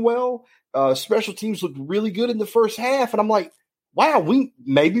returning well. Special teams looked really good in the first half, and I'm like, wow,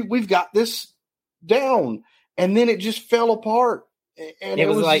 we've got this down. And then it just fell apart. And it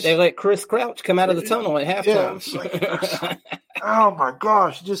was like they let Chris Crouch come out of the tunnel at halftime. Yeah, oh my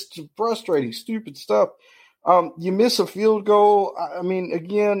gosh, just frustrating, stupid stuff. You miss a field goal. I mean,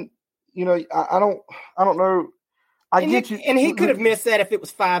 again, I don't know. I get you, and he could have missed that if it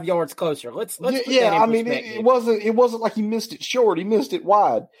was 5 yards closer. Let's put that in perspective. It wasn't like he missed it short. He missed it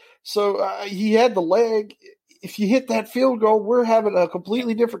wide. So he had the leg. If you hit that field goal, we're having a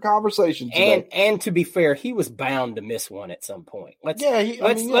completely different conversation today. And to be fair, he was bound to miss one at some point. Let's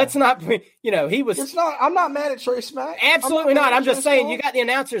not. He was. It's not. I'm not mad at Trey Smack. Absolutely not. I'm just saying, you got the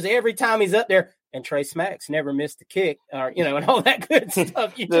announcers every time he's up there, and Trey Smack's never missed a kick, or and all that good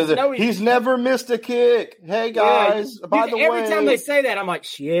stuff. You just know he's never missed a kick. Hey guys, by the way, every time they say that, I'm like,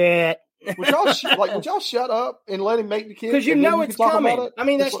 shit. Would y'all shut up and let him make the kick? Because it's coming. I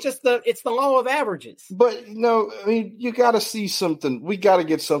mean, that's just it's the law of averages. But you got to see something. We got to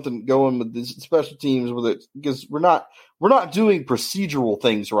get something going with the special teams with it, because we're not doing procedural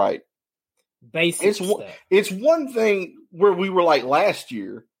things right. Basic stuff. It's one thing where we were like last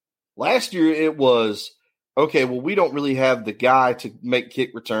year. Last year it was okay. Well, we don't really have the guy to make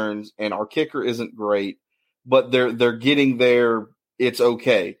kick returns, and our kicker isn't great, but they're getting there. It's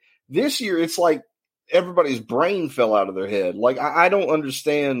okay. This year, it's like everybody's brain fell out of their head. Like, I don't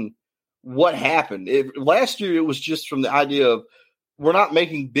understand what happened. Last year, it was just from the idea of we're not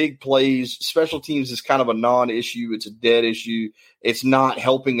making big plays. Special teams is kind of a non-issue. It's a dead issue. It's not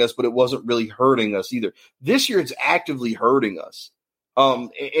helping us, but it wasn't really hurting us either. This year, it's actively hurting us. And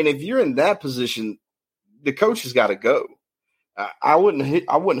if you're in that position, the coach has got to go. I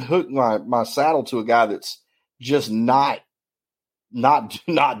wouldn't hook my saddle to a guy that's just not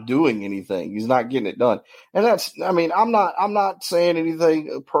doing anything. He's not getting it done. And I'm not saying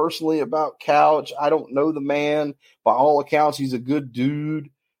anything personally about Couch. I don't know the man. By all accounts, he's a good dude.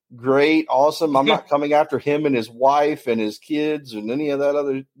 Great. Awesome. I'm not coming after him and his wife and his kids and any of that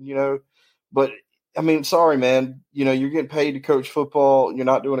other, but I mean, sorry, man, you're getting paid to coach football. You're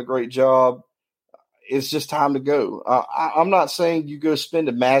not doing a great job. It's just time to go. I'm not saying you go spend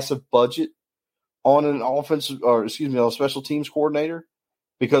a massive budget on an on a special teams coordinator,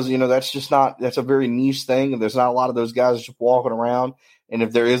 because, that's a very niche thing. And there's not a lot of those guys just walking around. And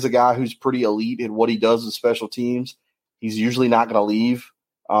if there is a guy who's pretty elite in what he does in special teams, he's usually not going to leave.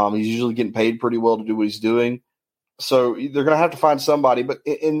 He's usually getting paid pretty well to do what he's doing. So they're going to have to find somebody. But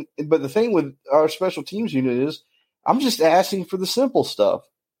the thing with our special teams unit is I'm just asking for the simple stuff,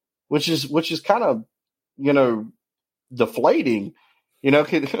 which is kind of, deflating,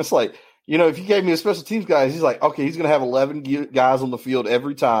 it's like, if you gave me a special teams guy, he's like, okay, he's going to have 11 guys on the field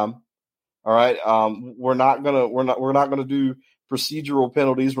every time. All right. We're not going to do procedural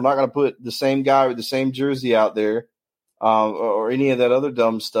penalties. We're not going to put the same guy with the same jersey out there, or any of that other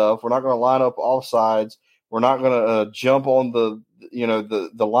dumb stuff. We're not going to line up off sides. We're not going to jump on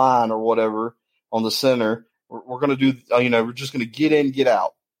the line or whatever on the center. We're going to do, we're just going to get in, get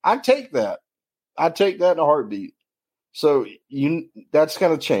out. I'd take that in a heartbeat. So that's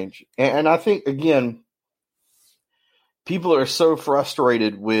going to change. And I think, again, people are so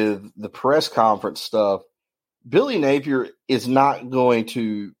frustrated with the press conference stuff. Billy Napier is not going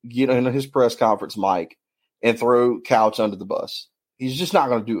to get on his press conference mic and throw Couch under the bus. He's just not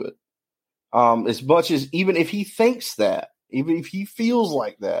going to do it. As much as, even if he thinks that, even if he feels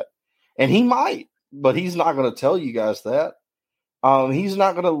like that, and he might, but he's not going to tell you guys that. He's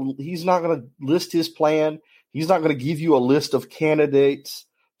not going to list his plan. He's not going to give you a list of candidates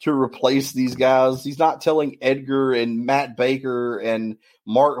to replace these guys. He's not telling Edgar and Matt Baker and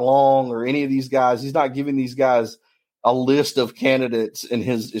Mark Long or any of these guys. He's not giving these guys a list of candidates in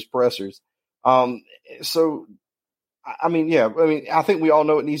his pressers. So, I think we all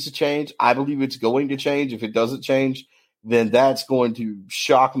know it needs to change. I believe it's going to change. If it doesn't change, then that's going to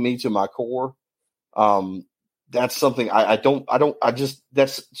shock me to my core. That's something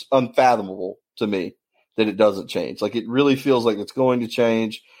that's unfathomable to me that it doesn't change. Like, it really feels like it's going to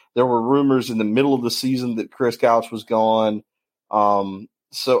change. There were rumors in the middle of the season that Chris Couch was gone.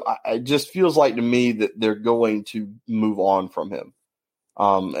 So it just feels like to me that they're going to move on from him.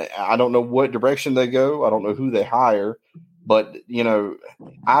 I don't know what direction they go. I don't know who they hire, but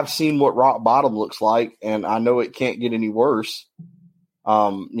I've seen what rock bottom looks like, and I know it can't get any worse.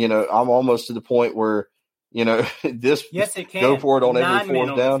 I'm almost to the point where, this yes, it can. Go for it on every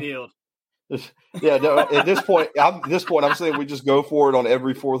fourth down. Yeah, no, at this point, I'm saying we just go for it on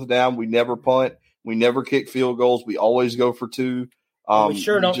every fourth down. We never punt. We never kick field goals. We always go for two. We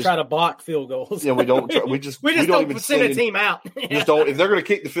sure don't try to block field goals. Yeah, we don't. We just don't even send a team out. Just don't. If they're going to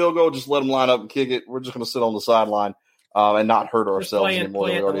kick the field goal, just let them line up and kick it. We're just going to sit on the sideline and not hurt ourselves anymore.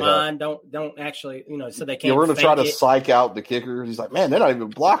 Play at the line. Don't actually, so they can't. Yeah, we're going to try to psych out the kicker. He's like, man, they're not even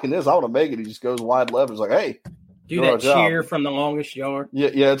blocking this. I want to make it. He just goes wide left. It's like, hey. Do that cheer from the longest yard.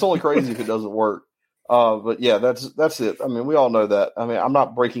 Yeah, it's only crazy if it doesn't work. But yeah, that's it. I mean, we all know that. I mean, I'm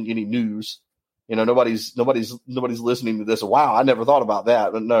not breaking any news. Nobody's listening to this. Wow, I never thought about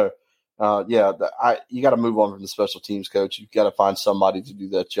that. But no, you got to move on from the special teams coach. You've got to find somebody to do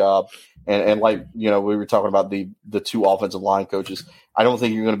that job. And like we were talking about the two offensive line coaches. I don't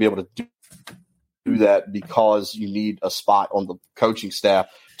think you're going to be able to do that because you need a spot on the coaching staff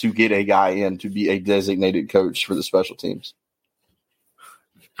to get a guy in to be a designated coach for the special teams.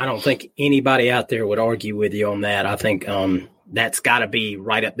 I don't think anybody out there would argue with you on that. I think that's got to be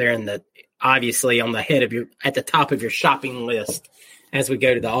right up there obviously on at the top of your shopping list as we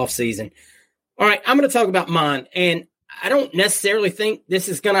go to the off season. All right, I'm going to talk about mine, and I don't necessarily think this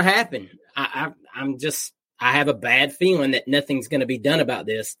is going to happen. I have a bad feeling that nothing's going to be done about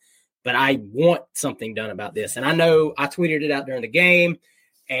this, but I want something done about this. And I know I tweeted it out during the game,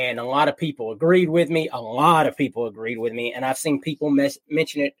 and a lot of people agreed with me. And I've seen people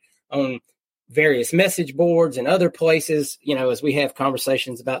mention it on various message boards and other places, as we have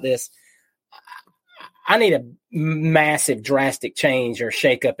conversations about this. I need a massive, drastic change or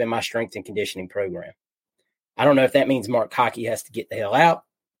shakeup in my strength and conditioning program. I don't know if that means Mark Hockey has to get the hell out.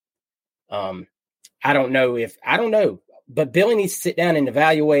 I don't know. But Billy needs to sit down and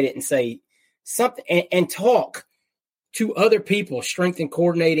evaluate it and say something and talk to other people, strength and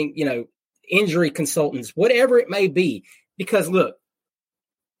coordinating, injury consultants, whatever it may be. Because look,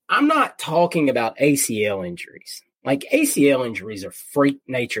 I'm not talking about ACL injuries. Like, ACL injuries are freak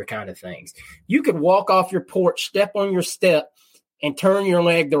nature kind of things. You could walk off your porch, step on your step, and turn your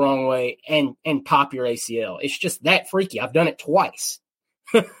leg the wrong way and pop your ACL. It's just that freaky. I've done it twice.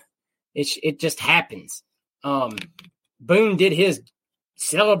 It just happens. Boone did his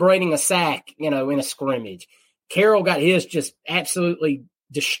celebrating a sack, in a scrimmage. Carroll got his just absolutely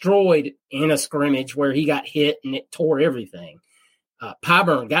destroyed in a scrimmage where he got hit and it tore everything.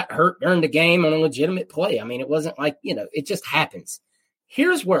 Pyburn got hurt during the game on a legitimate play. I mean, it wasn't like, it just happens.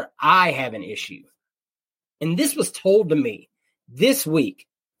 Here's where I have an issue. And this was told to me this week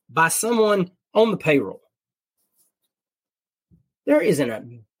by someone on the payroll. There is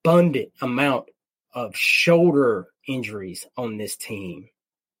an abundant amount of shoulder injuries on this team,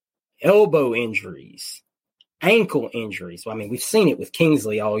 elbow injuries, ankle injuries. Well, I mean, we've seen it with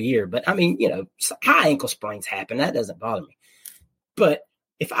Kingsley all year, but I mean, high ankle sprains happen. That doesn't bother me. But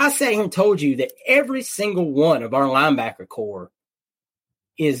if I sat here and told you that every single one of our linebacker core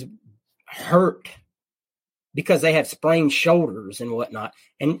is hurt because they have sprained shoulders and whatnot,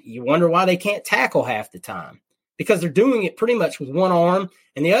 and you wonder why they can't tackle half the time, because they're doing it pretty much with one arm,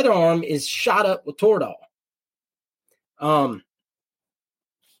 and the other arm is shot up with Toradol.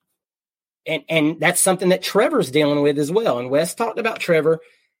 And that's something that Trevor's dealing with as well. And Wes talked about Trevor.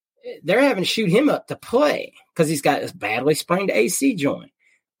 They're having to shoot him up to play because he's got this badly sprained AC joint.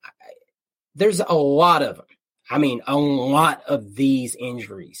 There's a lot of them. I mean, a lot of these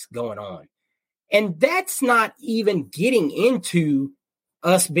injuries going on. And that's not even getting into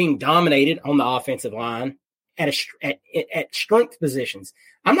us being dominated on the offensive line at strength positions.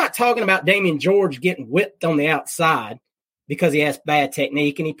 I'm not talking about Damian George getting whipped on the outside because he has bad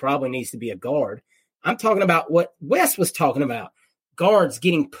technique and he probably needs to be a guard. I'm talking about what Wes was talking about. Guards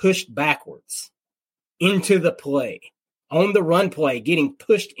getting pushed backwards into the play, on the run play, getting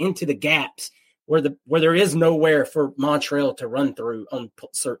pushed into the gaps where there is nowhere for Montreal to run through on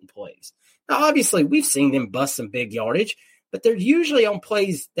certain plays. Now, obviously, we've seen them bust some big yardage, but they're usually on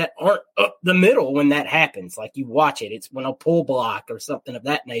plays that aren't up the middle when that happens. Like you watch it, it's when a pull block or something of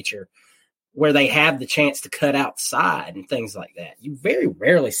that nature where they have the chance to cut outside and things like that. You very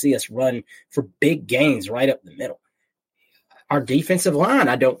rarely see us run for big gains right up the middle. Our defensive line,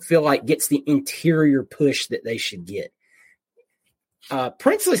 I don't feel like gets the interior push that they should get.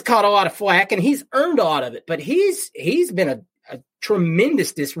 Princely's caught a lot of flack, and he's earned a lot of it, but he's been a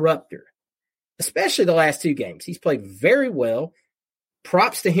tremendous disruptor, especially the last 2 games. He's played very well.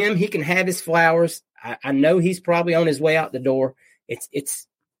 Props to him. He can have his flowers. I know he's probably on his way out the door. It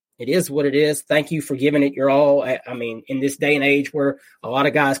is what it is. Thank you for giving it your all. I mean, in this day and age where a lot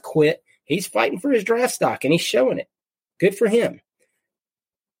of guys quit, he's fighting for his draft stock, and he's showing it. Good for him.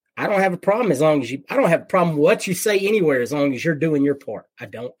 I don't have a problem I don't have a problem what you say anywhere as long as you're doing your part. I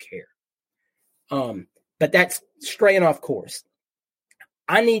don't care. But that's straying off course.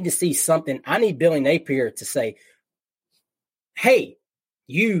 I need to see something. I need Billy Napier to say, hey,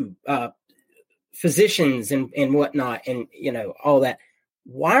 you physicians and whatnot, and, all that.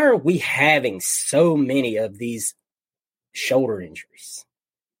 Why are we having so many of these shoulder injuries,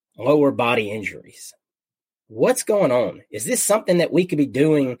 lower body injuries? What's going on? Is this something that we could be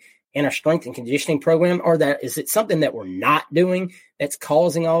doing in our strength and conditioning program, or is it something that we're not doing that's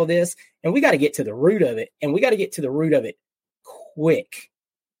causing all this? And we got to get to the root of it, and we got to get to the root of it quick.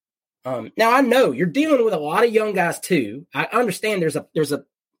 Now I know you're dealing with a lot of young guys too. I understand there's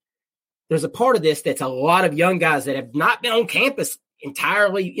a part of this that's a lot of young guys that have not been on campus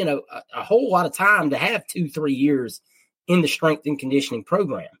entirely, a whole lot of time to have 2-3 years in the strength and conditioning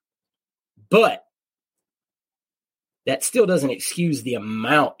program. But that still doesn't excuse the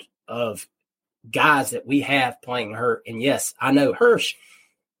amount of guys that we have playing hurt. And yes, I know, Hirsch,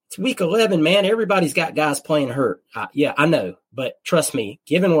 it's week 11, man. Everybody's got guys playing hurt. Yeah, I know. But trust me,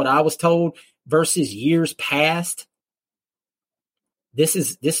 given what I was told versus years past, this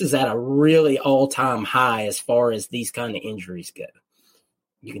is at a really all-time high as far as these kind of injuries go.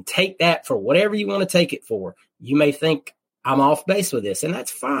 You can take that for whatever you want to take it for. You may think I'm off base with this, and that's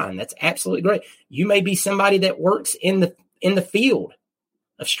fine. That's absolutely great. You may be somebody that works in the field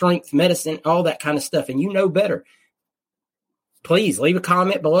of strength medicine, all that kind of stuff, and you know better. Please leave a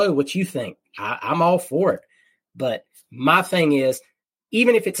comment below what you think. I'm all for it. But my thing is,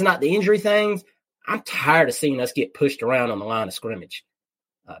 even if it's not the injury things, I'm tired of seeing us get pushed around on the line of scrimmage.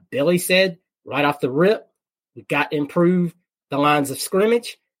 Billy said right off the rip, we've got to improve the lines of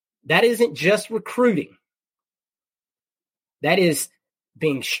scrimmage. That isn't just recruiting. That is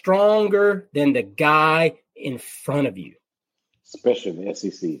being stronger than the guy in front of you. Especially in the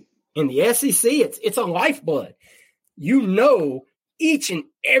SEC. In the SEC, it's a lifeblood. Each and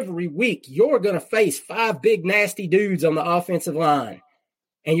every week you're going to face 5 big nasty dudes on the offensive line.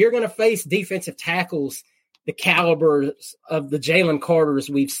 And you're going to face defensive tackles, the calibers of the Jalen Carters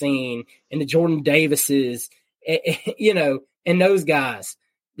we've seen and the Jordan Davises, and those guys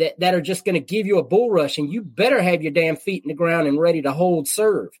that are just going to give you a bull rush, and you better have your damn feet in the ground and ready to hold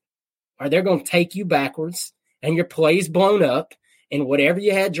serve, or they're going to take you backwards and your play's blown up, and whatever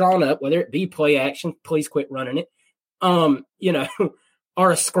you had drawn up, whether it be play action, please quit running it,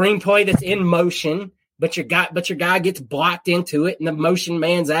 or a screenplay that's in motion, but your guy gets blocked into it and the motion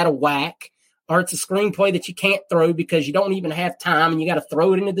man's out of whack, or it's a screenplay that you can't throw because you don't even have time and you got to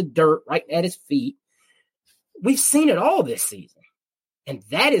throw it into the dirt right at his feet. We've seen it all this season. And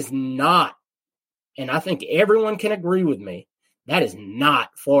that is not, and I think everyone can agree with me, that is not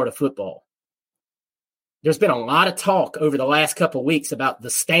Florida football. There's been a lot of talk over the last couple of weeks about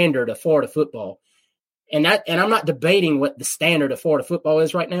the standard of Florida football. And I'm not debating what the standard of Florida football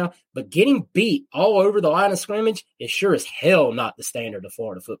is right now, but getting beat all over the line of scrimmage is sure as hell not the standard of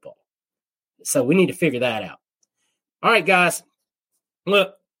Florida football. So we need to figure that out. All right, guys.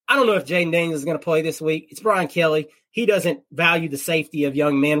 Look, I don't know if Jayden Daniels is going to play this week. It's Brian Kelly. He doesn't value the safety of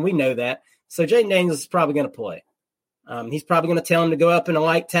young men. We know that. So Jayden Daniels is probably going to play. He's probably going to tell him to go up in a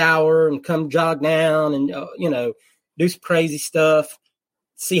light tower and come jog down and, do some crazy stuff,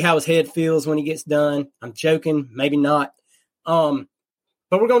 see how his head feels when he gets done. I'm joking. Maybe not. But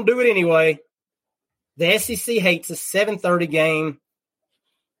we're going to do it anyway. The SEC hates a 7:30 game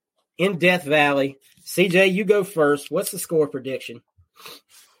in Death Valley. CJ, you go first. What's the score prediction?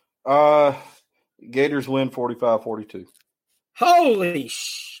 Gators win 45-42. Holy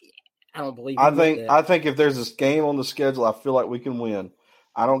shit. I don't believe I think if there's this game on the schedule, I feel like we can win.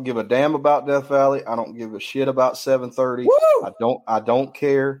 I don't give a damn about Death Valley. I don't give a shit about 7:30. I don't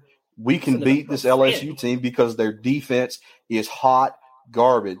care. We can beat this LSU team because their defense is hot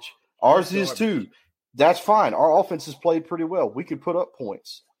garbage. Ours is too. That's fine. Our offense has played pretty well. We could put up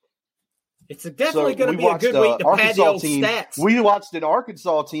points. It's definitely going to be a good week to pad the old stats. We watched an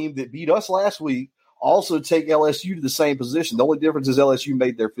Arkansas team that beat us last week also take LSU to the same position. The only difference is LSU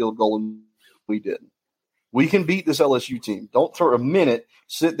made their field goal and we didn't. We can beat this LSU team. Don't for a minute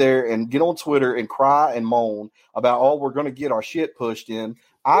sit there and get on Twitter and cry and moan about, oh, we're going to get our shit pushed in.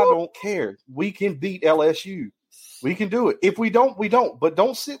 I don't care. We can beat LSU. We can do it. If we don't, we don't. But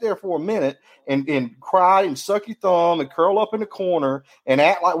don't sit there for a minute and cry and suck your thumb and curl up in the corner and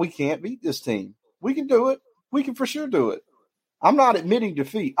act like we can't beat this team. We can do it. We can for sure do it. I'm not admitting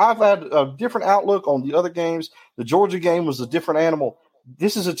defeat. I've had a different outlook on the other games. The Georgia game was a different animal.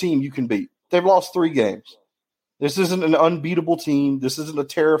 This is a team you can beat. They've lost 3 games. This isn't an unbeatable team. This isn't a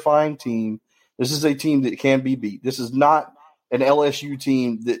terrifying team. This is a team that can be beat. This is not an LSU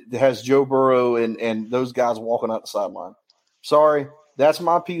team that has Joe Burrow and those guys walking out the sideline. Sorry, that's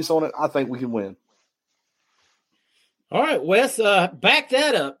my piece on it. I think we can win. All right, Wes, back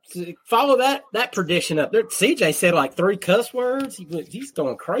that up. Follow that prediction up. CJ said like 3 cuss words. He's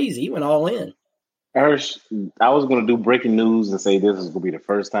going crazy. He went all in. Hirsch, I was going to do breaking news and say this is going to be the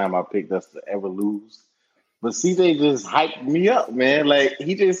first time I picked us to ever lose. But CJ just hyped me up, man. Like,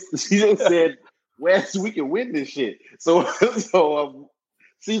 he just said, Wes, we can win this shit. So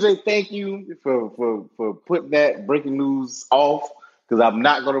CJ, thank you for putting that breaking news off, because I'm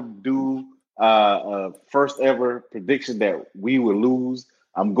not going to do a first ever prediction that we will lose.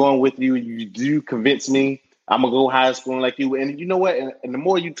 I'm going with you. You do convince me. I'm going to go high scoring like you. And you know what? And the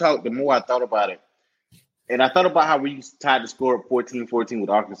more you talk, the more I thought about it. And I thought about how we tied the score at 14-14 with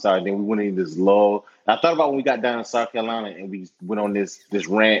Arkansas, and then we went into this lull. I thought about when we got down in South Carolina and we went on this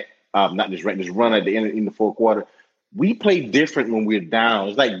rant, this run at the end in the fourth quarter. We play different when we're down.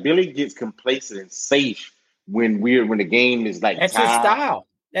 It's like Billy gets complacent and safe when the game is like that's tied. his style.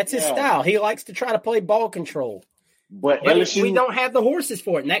 That's his style. He likes to try to play ball control. But LSU, we don't have the horses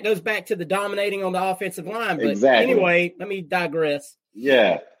for it, and that goes back to the dominating on the offensive line. But exactly. Anyway, let me digress.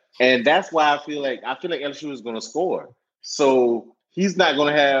 Yeah. And that's why I feel like LSU is going to score. So he's not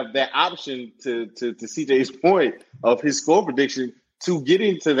going to have that option to CJ's point of his score prediction to get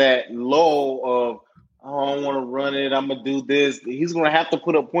into that lull of, oh, I don't want to run it, I'm going to do this. He's going to have to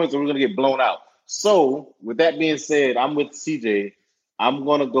put up points or we're going to get blown out. So with that being said, I'm with CJ. I'm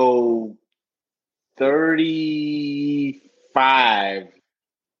going to go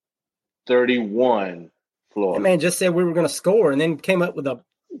 35-31 Florida. That man just said we were going to score and then came up with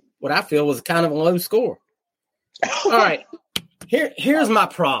what I feel was kind of a low score. All right. Here's my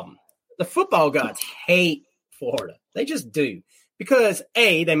problem. The football gods hate Florida. They just do. Because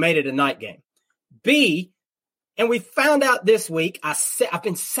A, they made it a night game. B, and we found out this week, I've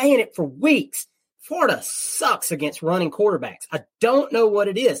been saying it for weeks, Florida sucks against running quarterbacks. I don't know what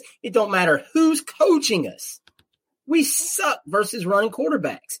it is. It don't matter who's coaching us. We suck versus running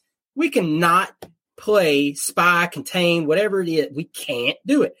quarterbacks. We cannot play, spy, contain, whatever it is. We can't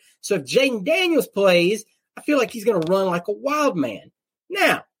do it. So if Jaden Daniels plays, I feel like he's going to run like a wild man.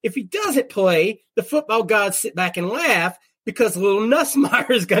 Now, if he doesn't play, the football gods sit back and laugh because little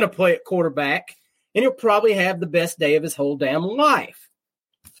Nussmeier is going to play at quarterback, and he'll probably have the best day of his whole damn life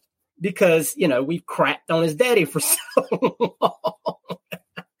because, we've crapped on his daddy for so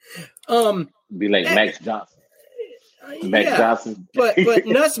long. Be like Max Johnson. Johnson. but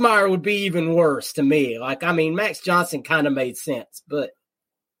Nussmeier would be even worse to me. Max Johnson kind of made sense, but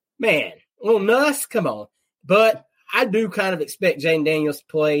man, little Nuss, come on. But I do kind of expect Jaden Daniels to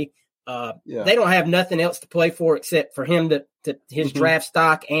play. They don't have nothing else to play for except for him to his draft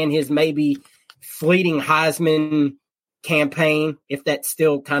stock and his maybe fleeting Heisman campaign, if that's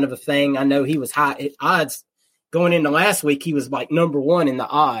still kind of a thing. I know he was high odds going into last week. He was like number 1 in the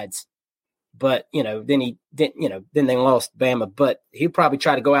odds, but then he didn't. Then they lost Bama. But he'll probably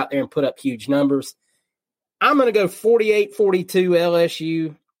try to go out there and put up huge numbers. I'm going to go 48-42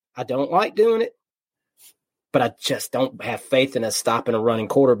 LSU. I don't like doing it, but I just don't have faith in us stopping a running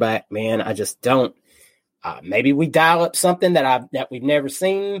quarterback, man. I just don't. Maybe we dial up something that we've never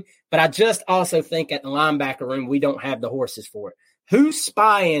seen, but I just also think at the linebacker room we don't have the horses for it. Who's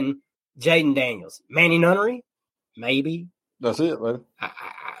spying Jaden Daniels? Manny Nunnery? Maybe. That's it, man.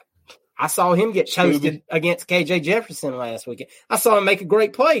 I saw him get toasted against KJ Jefferson last weekend. I saw him make a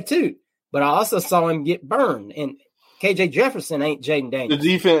great play too, but I also saw him get burned. And KJ Jefferson ain't Jaden Daniels. The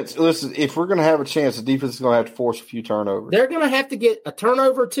defense, listen, if we're going to have a chance, the defense is going to have to force a few turnovers. They're going to have to get a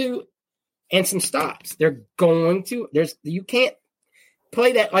turnover or two and some stops. They're going to. You can't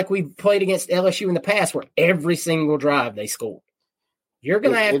play that like we've played against LSU in the past where every single drive they scored. You're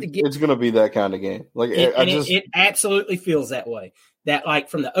going to have to get. It's going to be that kind of game. It absolutely feels that way. that like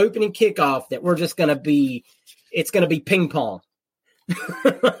from the opening kickoff that we're just going to be – it's going to be ping pong.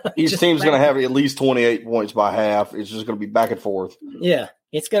 Each team's going to have at least 28 points by half. It's just going to be back and forth. Yeah.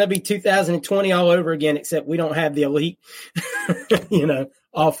 It's going to be 2020 all over again, except we don't have the elite,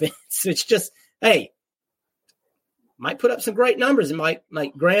 offense. It's just, hey, might put up some great numbers and might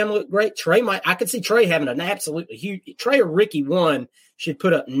make Graham look great. I could see Trey having an absolutely huge – Trey or Ricky one should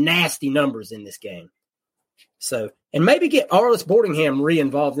put up nasty numbers in this game. So, and maybe get Arlis Boardingham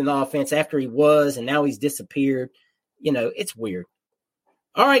re-involved in the offense after he was, and now he's disappeared. It's weird.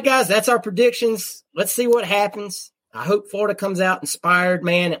 All right, guys, that's our predictions. Let's see what happens. I hope Florida comes out inspired,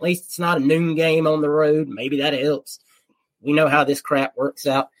 man. At least it's not a noon game on the road. Maybe that helps. We know how this crap works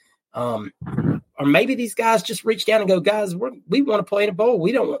out. Or maybe these guys just reach down and go, guys, we want to play in a bowl.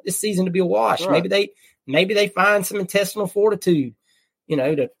 We don't want this season to be a wash. Right. Maybe they find some intestinal fortitude,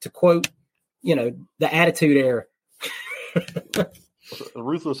 to quote, the Attitude Era.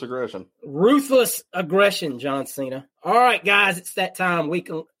 Ruthless aggression. Ruthless aggression, John Cena. All right, guys, it's that time. Week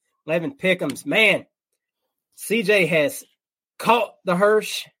 11 pick'ems. Man, CJ has caught the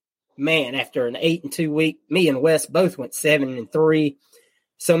Hirsch. Man, after an 8-2 week, me and Wes both went 7-3.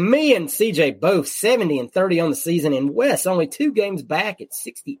 So me and CJ both 70-30 on the season, and Wes only 2 games back at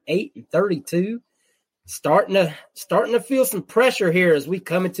 68-32. Starting to feel some pressure here as we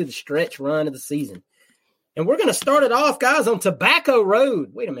come into the stretch run of the season. And we're going to start it off, guys, on Tobacco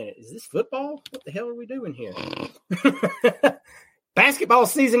Road. Wait a minute. Is this football? What the hell are we doing here? Basketball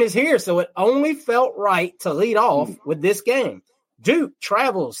season is here, so it only felt right to lead off with this game. Duke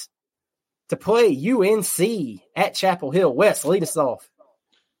travels to play UNC at Chapel Hill. Wes, lead us off.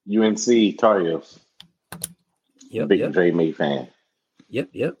 UNC Tar Heels. Big Dre May fan.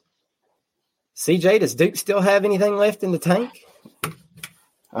 Yep. CJ, does Duke still have anything left in the tank?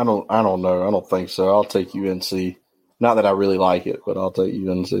 I don't know. I don't think so. I'll take UNC. Not that I really like it, but I'll take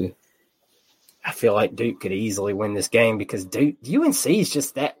UNC. I feel like Duke could easily win this game because UNC is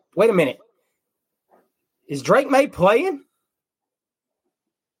just that. Wait a minute. Is Drake May playing?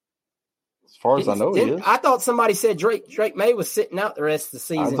 As far as I know, he is. I thought somebody said Drake May was sitting out the rest of the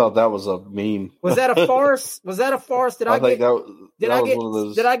season. I thought that was a meme. Was that a farce? Did I get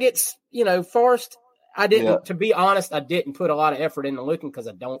farced? I didn't. Yeah. To be honest, I didn't put a lot of effort into looking because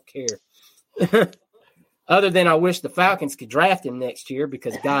I don't care. Other than I wish the Falcons could draft him next year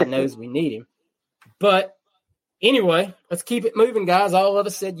because God knows we need him. But anyway, let's keep it moving, guys. All of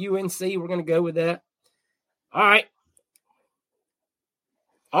us said UNC. We're going to go with that. All right.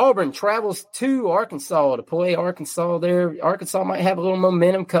 Auburn travels to Arkansas to play Arkansas there. Arkansas might have a little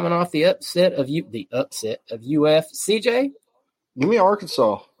momentum coming off the upset of UF. CJ? Give me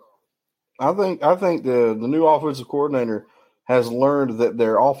Arkansas. I think the new offensive coordinator has learned that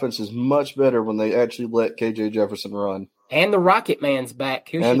their offense is much better when they actually let KJ Jefferson run. And the Rocket Man's back.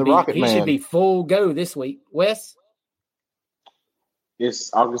 He should be full go this week. Wes?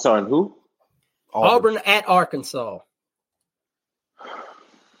 It's Arkansas and who? Auburn at Arkansas.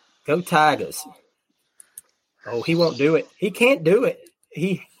 Go Tigers. Oh, he won't do it. He can't do it.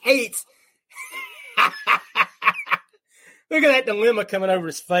 He hates. Look at that dilemma coming over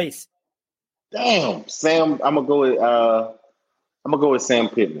his face. Damn, Sam. I'm gonna go with Sam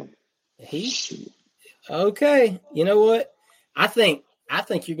Pittman. Okay. You know what? I think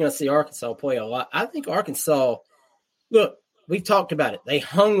you're gonna see Arkansas play a lot. I think Arkansas. Look, we've talked about it. They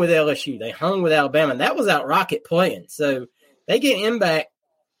hung with LSU. They hung with Alabama. And that was out Rocket playing. So they get him back.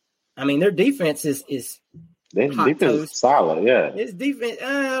 I mean, their defense is their defense is solid. Yeah, his defense.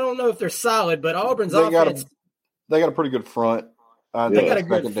 I don't know if they're solid, but Auburn's offense. They got a pretty good front. They got a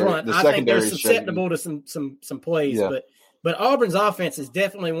good front. I think they're susceptible to some plays, but Auburn's offense is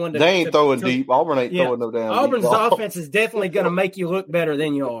definitely one. They ain't throwing deep. Auburn ain't throwing no damn. Auburn's offense is definitely going to make you look better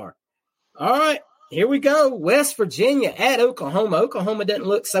than you are. All right, here we go. West Virginia at Oklahoma. Oklahoma doesn't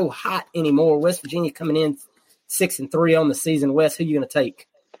look so hot anymore. West Virginia coming in 6-3 on the season. Wes, who you going to take?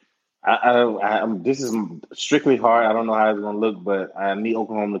 This is strictly hard. I don't know how it's going to look, but I need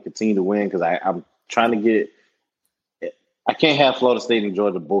Oklahoma to continue to win because I'm trying to get. I can't have Florida State and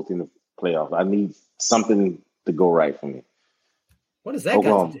Georgia both in the playoffs. I need something to go right for me. What is that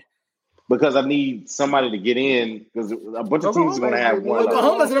got to do? Because I need somebody to get in because a bunch of teams are going to have one.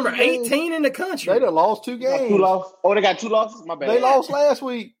 Oklahoma's number 18 in the country. They done lost 2 games. They got 2 losses? My bad. They lost last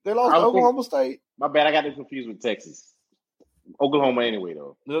week. They lost to Oklahoma State. My bad. I got it confused with Texas. Oklahoma anyway,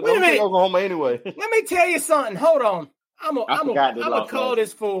 though. Wait a minute. Oklahoma anyway. Let me tell you something. Hold on. I'm gonna call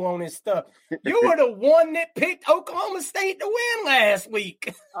this fool on his stuff. You were the one that picked Oklahoma State to win last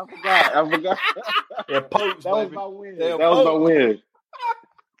week. I forgot. Yeah, Pokes, that was my win. That was my win.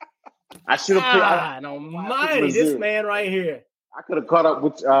 I should have picked. Almighty, this man right here. I could have caught up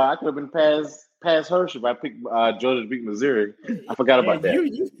with. I could have been past Hersh if I picked Georgia to beat Missouri. I forgot about that.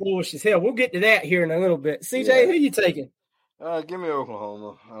 You foolish as hell. We'll get to that here in a little bit. CJ, who you taking? Give me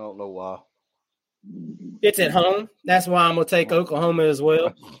Oklahoma. I don't know why. It's at home. That's why I'm gonna take Oklahoma as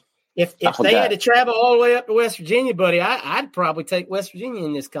well. If they had to travel all the way up to West Virginia, buddy, I'd probably take West Virginia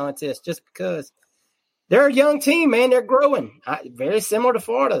in this contest just because they're a young team, man. They're growing. Very similar to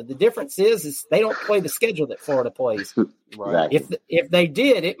Florida. The difference is they don't play the schedule that Florida plays. Right. If they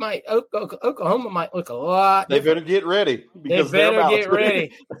did, it might Oklahoma might look a lot. They better get ready. They better get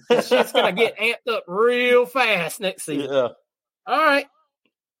ready. Shit's gonna get amped up real fast next season. Yeah. All right.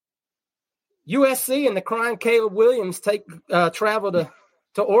 USC and the crying Caleb Williams travel to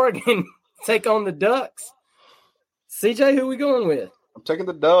Oregon, take on the Ducks. CJ, who we going with? I'm taking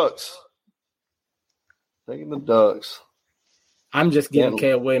the Ducks. I'm just giving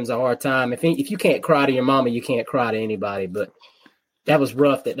Caleb Williams a hard time. If you can't cry to your mama, you can't cry to anybody. But that was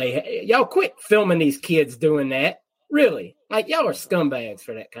rough that y'all quit filming these kids doing that. Really. Like, y'all are scumbags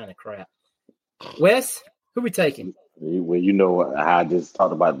for that kind of crap. Wes, who we taking? Well, you know how I just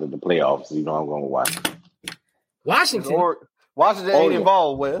talked about the playoffs. You know I'm going to watch. Washington. Washington ain't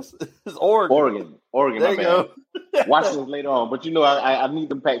involved, Wes. It's Oregon. There you go. Washington's later on. But, you know, I need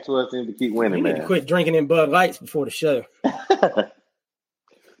them Pac-12 teams to keep winning, man. You need to quit drinking in Bud Lights before the show.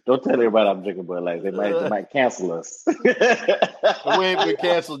 Don't tell everybody I'm drinking Bud Lights. They might cancel us. We ain't been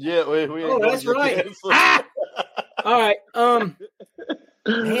canceled yet. We ain't that's right. All right.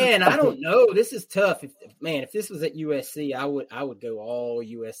 Man, I don't know. This is tough. If this was at USC, I would go all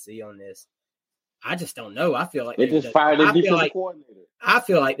USC on this. I just don't know. I feel like they just fired their defensive coordinator. I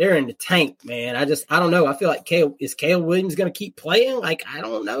feel like they're in the tank, man. I don't know. I feel like is Caleb Williams going to keep playing? Like, I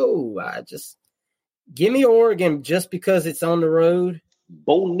don't know. Give me Oregon just because it's on the road.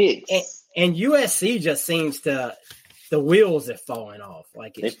 Bo Nix. And USC just seems the wheels have fallen off.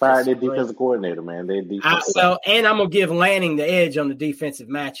 Like they fired their defensive coordinator, man. And I'm gonna give Lanning the edge on the defensive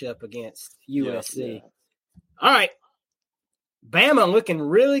matchup against USC. Yeah. All right, Bama looking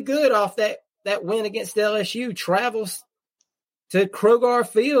really good off that win against LSU. Travels to Kroger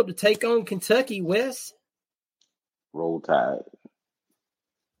Field to take on Kentucky. Wes, Roll Tide.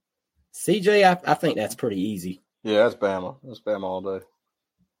 CJ, I think that's pretty easy. Yeah, that's Bama. That's Bama all day.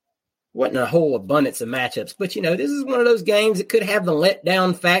 Wasn't a whole abundance of matchups, but this is one of those games that could have the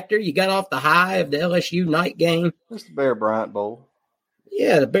letdown factor. You got off the high of the LSU night game. It's the Bear Bryant Bowl.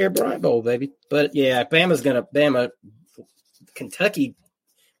 Yeah, the Bear Bryant Bowl, baby. But yeah, Kentucky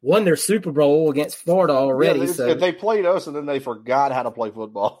won their Super Bowl against Florida already. Yeah, they played us and then they forgot how to play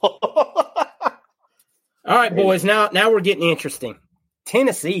football. All right, boys. Now we're getting interesting.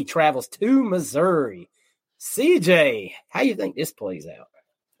 Tennessee travels to Missouri. CJ, how you think this plays out?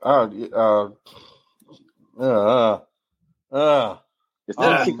 Does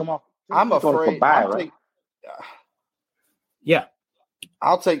Tennessee come off? I'm afraid. Right? Yeah.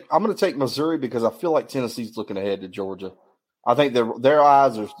 I'm going to take Missouri because I feel like Tennessee's looking ahead to Georgia. I think their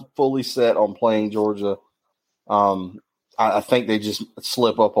eyes are fully set on playing Georgia. I think they just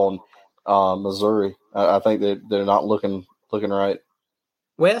slip up on Missouri. I think they're not looking right.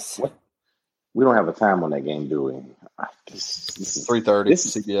 Wes? We don't have a time on that game, do we? This is 3:30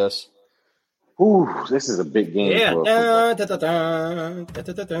 CBS. Ooh, this is a big game. Yeah.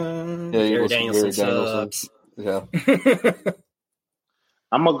 Gary Danielson subs. Yeah.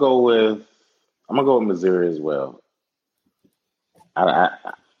 I'm gonna go with Missouri as well. I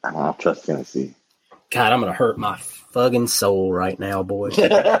don't trust Tennessee. God, I'm gonna hurt my fucking soul right now, boys.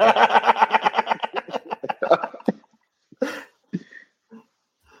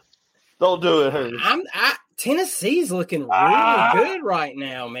 Don't do it, Harry. Tennessee's looking really good right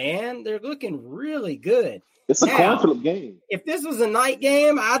now, man. They're looking really good. It's a coin flip game. If this was a night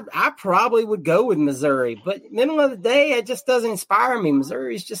game, I probably would go with Missouri. But middle of the day, it just doesn't inspire me.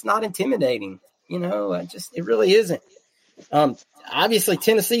 Missouri's just not intimidating. It really isn't. Obviously,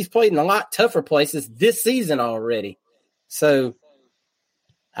 Tennessee's played in a lot tougher places this season already. So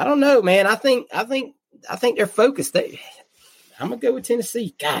I don't know, man. I think they're focused. I'm gonna go with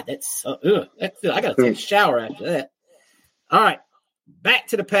Tennessee. God, that's I gotta take a shower after that. All right, back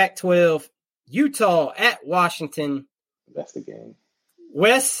to the Pac-12. Utah at Washington. That's the game.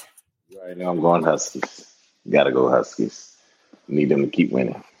 Wes? Right now, I'm going Huskies. Gotta go Huskies. Need them to keep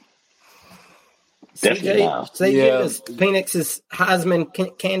winning. CJ, does Phoenix's Heisman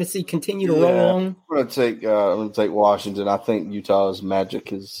candidacy continue to roll on? I'm gonna take Washington. I think Utah's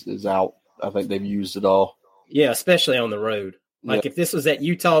magic is out. I think they've used it all. Yeah, especially on the road. If this was at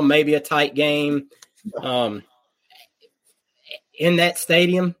Utah, maybe a tight game. In that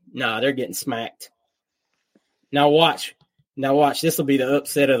stadium, they're getting smacked. Now watch. Now watch, this will be the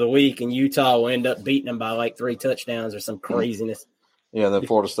upset of the week, and Utah will end up beating them by like 3 touchdowns or some craziness. Yeah, then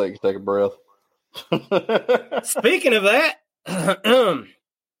Florida State can take a breath. Speaking of that,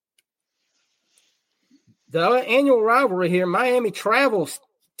 the annual rivalry here, Miami travels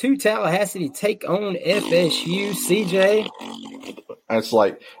to Tallahassee to take on FSU. CJ,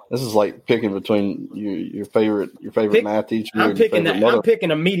 this is like picking between your favorite math teacher. I'm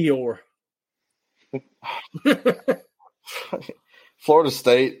picking a meteor. Florida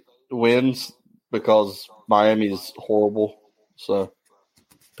State wins because Miami is horrible. So,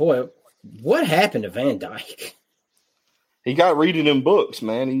 boy, what happened to Van Dyke? He got reading them books,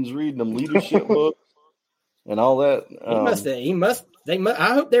 man. He was reading them leadership books and all that.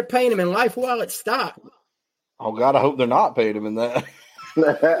 I hope they're paying him in life wallet stock. Oh God, I hope they're not paying him in that.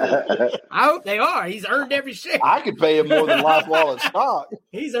 I hope they are. He's earned every share. I could pay him more than life wallet stock.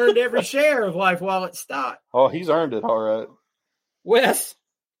 He's earned every share of life wallet stock. Oh, he's earned it. All right. Wes.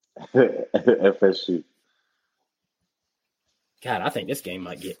 FSU. God, I think this game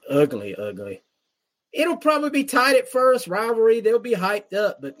might get ugly. It'll probably be tight at first, rivalry. They'll be hyped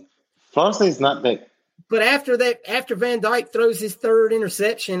up, but Florida State's not that. But after Van Dyke throws his 3rd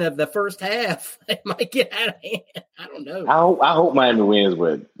interception of the first half, it might get out of hand. I don't know. I hope Miami wins,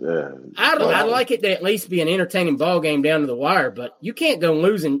 but I'd like it to at least be an entertaining ball game down to the wire. But you can't go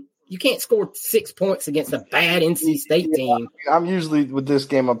losing. You can't score 6 points against a bad NC State team. I'm usually with this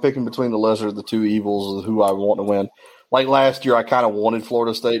game. I'm picking between the lesser of the two evils of who I want to win. Like last year, I kind of wanted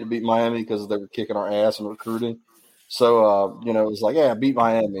Florida State to beat Miami because they were kicking our ass in recruiting. So, it was like, yeah, beat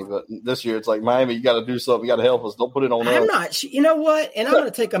Miami. But this year, it's like, Miami, you got to do something. You got to help us. Don't put it on us. I'm not – you know what? And I'm going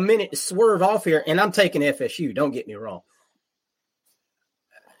to take a minute to swerve off here, and I'm taking FSU. Don't get me wrong.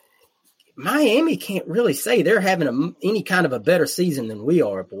 Miami can't really say they're having any kind of a better season than we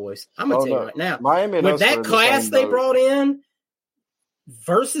are, boys. I'm going to tell you right now. Miami with that class they brought in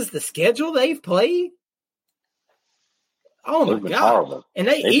versus the schedule they've played, oh, my God. Horrible. And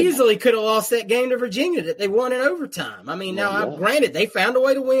they easily could have lost that game to Virginia that they won in overtime. I mean, granted, they found a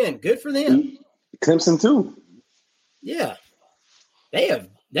way to win. Good for them. Clemson, too. Yeah. They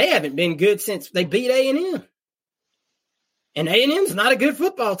haven't been good since they beat A&M. And A&M's not a good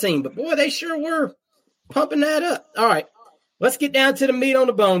football team, but, boy, they sure were pumping that up. All right, let's get down to the meat on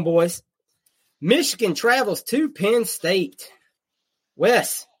the bone, boys. Michigan travels to Penn State.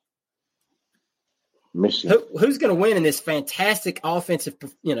 Wes. Michigan. Who's going to win in this fantastic offensive,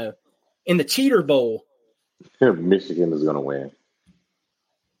 in the Cheater Bowl? Michigan is going to win.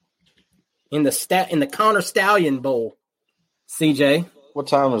 In the Connor Stallion Bowl, CJ. What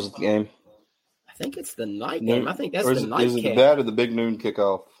time is the game? I think it's the night game. I think that's the night game. Is it that or the big noon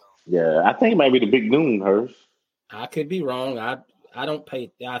kickoff? Yeah, I think it might be the big noon, hers. I could be wrong. I don't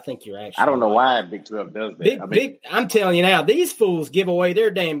pay. I think you're actually. I don't know why Big 12 does that. I'm telling you now, these fools give away their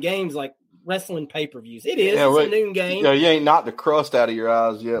damn games like wrestling pay-per-views. It's a noon game. You ain't knocked the crust out of your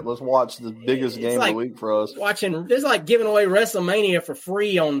eyes yet. Let's watch the biggest game of the week for us. It's like giving away WrestleMania for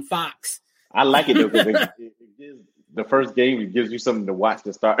free on Fox. I like it though because the first game it gives you something to watch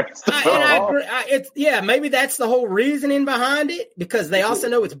to start. I agree. Maybe that's the whole reasoning behind it because they also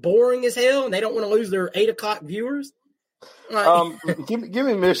know it's boring as hell and they don't want to lose their 8:00 viewers. Give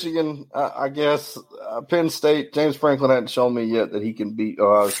me Michigan. I guess Penn State. James Franklin hasn't shown me yet that he can beat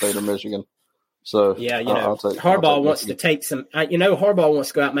Ohio State or Michigan. So Harbaugh wants to take some. Harbaugh wants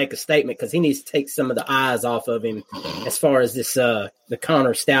to go out and make a statement because he needs to take some of the eyes off of him as far as this the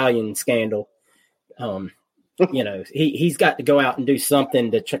Connor Stallion scandal. He's got to go out and do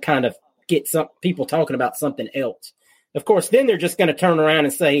something to kind of get some people talking about something else. Of course, then they're just going to turn around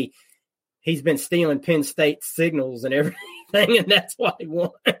and say he's been stealing Penn State signals and everything, and that's why he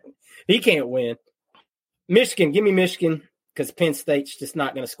won. He can't win. Michigan, give me Michigan because Penn State's just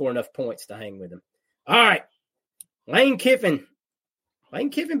not going to score enough points to hang with him. All right, Lane Kiffin.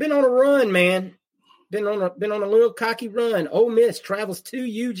 Lane Kiffin been on a run, man. Been on a little cocky run. Ole Miss travels to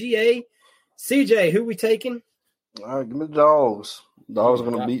UGA. CJ, who we taking? All right, give me the Dogs. Dogs are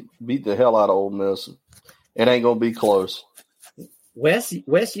going to beat the hell out of Ole Miss. It ain't going to be close. Wes, you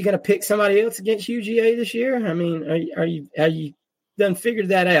going to pick somebody else against UGA this year? I mean, are you done figured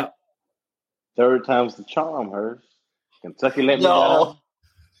that out? Third time's the charm, hers. Kentucky let me down.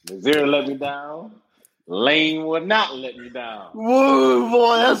 Missouri let me down. Lane would not let me down. Whoa,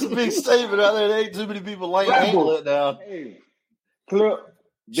 boy, that's a big statement out there. There ain't too many people Lane ain't let down. Hey, clip.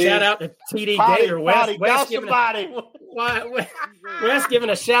 Shout out to TD Gator. Wes giving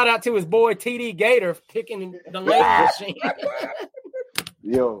a shout out to his boy TD Gator picking the Lane machine.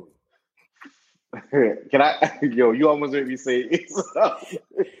 Yo. You almost made me say it.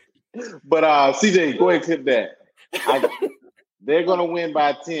 But CJ, go ahead and clip that. They're going to win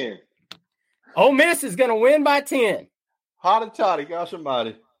by 10. Ole Miss is going to win by 10. Hot and toddy, gosh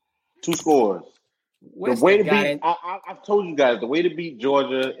almighty. 2 scores. Western The way to got beat, it. I've told you guys, the way to beat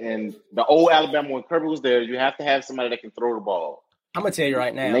Georgia and the old Alabama when Kirby was there, you have to have somebody that can throw the ball. I'm going to tell you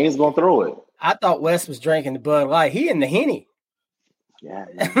right now. Lane's going to throw it. I thought Wes was drinking the Bud Light. He in the Henny. Yeah.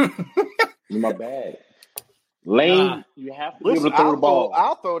 In my bag. Lane, you have to be able to throw the ball.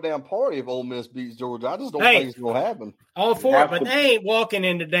 I'll throw a damn party if Ole Miss beats Georgia. I just don't think it's going to happen. All for it, but they ain't walking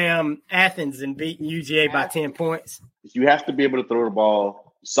into damn Athens and beating UGA by 10 points. You have to be able to throw the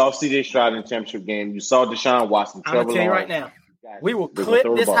ball. You saw C.J. Stroud in the championship game. You saw Deshaun Watson. I'm going to tell you right now, we will clip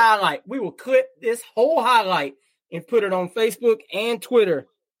this highlight. We will clip this whole highlight and put it on Facebook and Twitter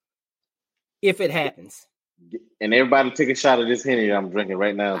if it happens. And everybody take a shot of this Henny that I'm drinking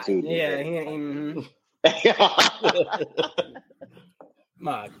right now, too. Yeah.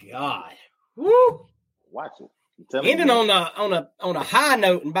 My God. Woo. Watch it. Ending on a high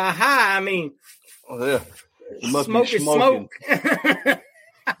note, and by high I mean smoke is smoke.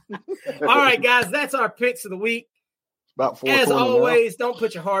 All right, guys, that's our picks of the week. About 4 as always, don't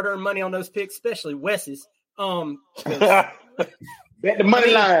put your hard-earned money on those picks, especially Wes's. Bet the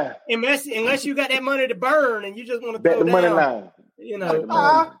money line. Unless you got that money to burn and you just want to bet throw the down, money line. You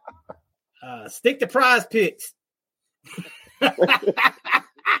know, stick to prize picks.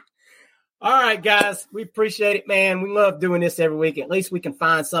 All right, guys, we appreciate it, man. We love doing this every week. At least we can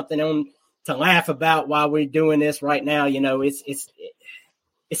find something to laugh about while we're doing this right now. You know, it's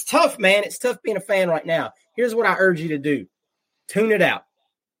tough, man. It's tough being a fan right now. Here's what I urge you to do: tune it out.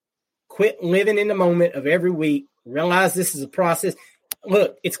 Quit living in the moment of every week. Realize this is a process.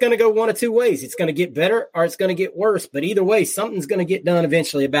 Look, it's going to go one of two ways. It's going to get better or it's going to get worse. But either way, something's going to get done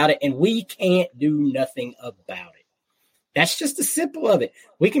eventually about it, and we can't do nothing about it. That's just the simple of it.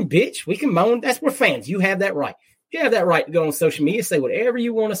 We can bitch. We can moan. That's where fans. You have that right. You have that right to go on social media, say whatever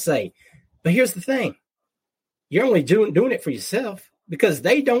you want to say. But here's the thing. You're only doing it for yourself because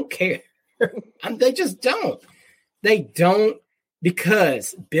they don't care. They just don't. They don't,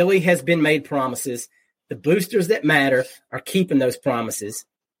 because Billy has been made promises. The boosters that matter are keeping those promises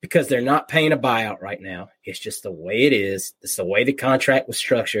because they're not paying a buyout right now. It's just the way it is. It's the way the contract was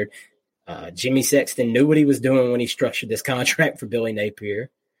structured. Jimmy Sexton knew what he was doing when he structured this contract for Billy Napier.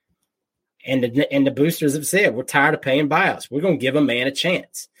 And the boosters have said, we're tired of paying buyouts. We're going to give a man a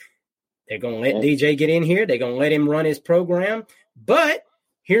chance. They're going to let DJ get in here. They're going to let him run his program. But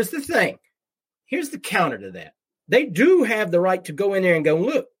here's the thing. Here's the counter to that. They do have the right to go in there and go,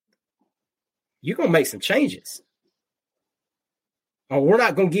 look, you're going to make some changes. Or we're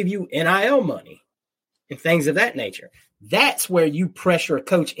not going to give you NIL money and things of that nature. That's where you pressure a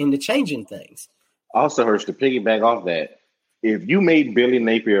coach into changing things. Also, Hurst, to piggyback off that, if you made Billy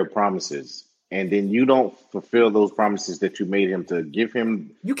Napier promises and then you don't fulfill those promises that you made him to give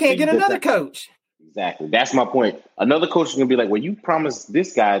him, you can't get another coach. Exactly. That's my point. Another coach is going to be like, well, you promised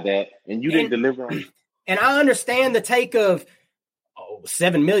this guy that and you didn't deliver on it. And I understand the take of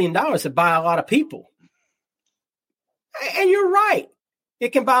 $7 million to buy a lot of people. And you're right.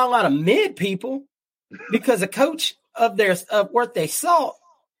 It can buy a lot of mid people because a coach of worth their salt,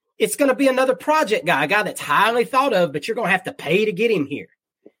 it's going to be another project guy, a guy that's highly thought of, but you're going to have to pay to get him here.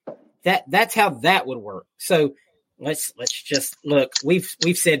 That's how that would work. So let's just look, we've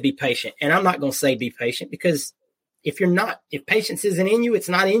said be patient, and I'm not going to say be patient because if patience isn't in you, it's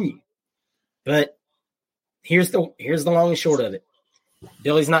not in you. But here's the long and short of it.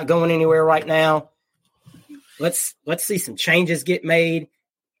 Billy's not going anywhere right now. Let's see some changes get made,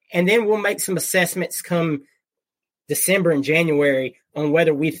 and then we'll make some assessments come December and January on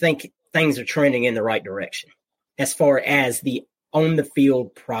whether we think things are trending in the right direction as far as the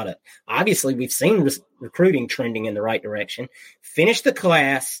on-the-field product. Obviously, we've seen recruiting trending in the right direction. Finish the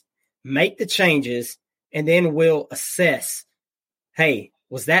class, make the changes, and then we'll assess, hey,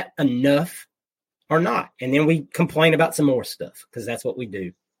 was that enough or not? And then we complain about some more stuff because that's what we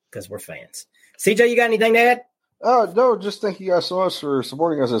do because we're fans. CJ, you got anything to add? No, just thank you guys so much for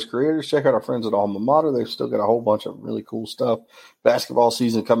supporting us as creators. Check out our friends at Alma Mater. They've still got a whole bunch of really cool stuff. Basketball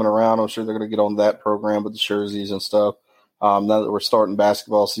season coming around. I'm sure they're going to get on that program with the jerseys and stuff. Now that we're starting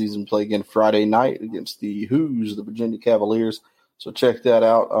basketball season, play again Friday night against the Hoos, the Virginia Cavaliers. So check that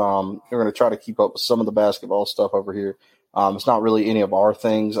out. We're going to try to keep up with some of the basketball stuff over here. It's not really any of our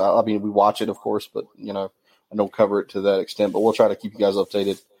things. I mean, we watch it, of course, but, I don't cover it to that extent. But we'll try to keep you guys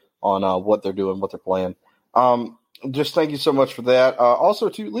updated on what they're doing, what they're playing. Just thank you so much for that. Also,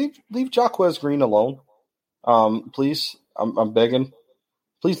 too, leave Jaquez Green alone, please. I'm begging.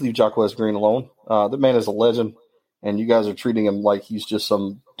 Please leave Jaquez Green alone. The man is a legend, and you guys are treating him like he's just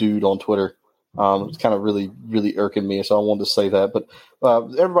some dude on Twitter. It's kind of really, really irking me, so I wanted to say that. But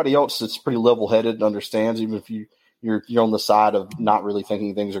everybody else is pretty level-headed and understands, even if you're on the side of not really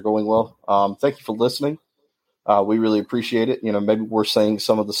thinking things are going well. Thank you for listening. We really appreciate it. Maybe we're saying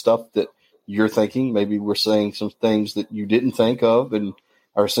some of the stuff that you're thinking. Maybe we're saying some things that you didn't think of and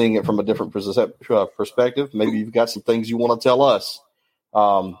are seeing it from a different perspective. Maybe you've got some things you want to tell us.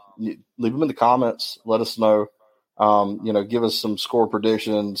 Leave them in the comments. Let us know. Give us some score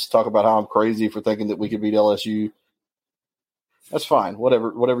predictions. Talk about how I'm crazy for thinking that we could beat LSU. That's fine.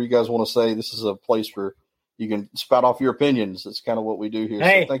 Whatever you guys want to say. This is a place where you can spout off your opinions. That's kind of what we do here.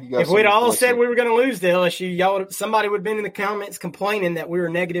 Hey, so thank you guys. If we'd all said we were going to lose to LSU, somebody would have been in the comments complaining that we were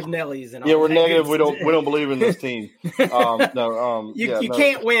negative Nellies. And all we're negative. We don't believe in this team. You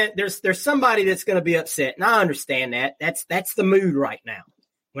can't win. There's somebody that's going to be upset, and I understand that. That's the mood right now.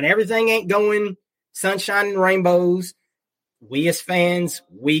 When everything ain't going sunshine and rainbows, we as fans,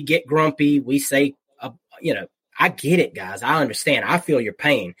 we get grumpy. We say, I get it, guys. I understand. I feel your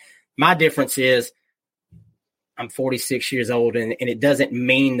pain. My difference is I'm 46 years old, and it doesn't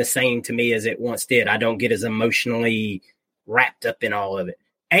mean the same to me as it once did. I don't get as emotionally wrapped up in all of it.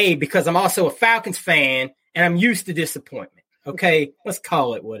 Because I'm also a Falcons fan, and I'm used to disappointment. Okay, let's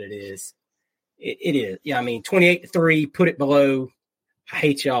call it what it is. It is. Yeah, 28-3, put it below. I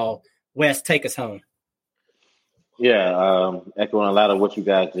hate y'all. Wes, take us home. Yeah, echoing a lot of what you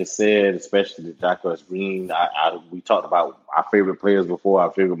guys just said, especially the Jacques Green. We talked about our favorite players before,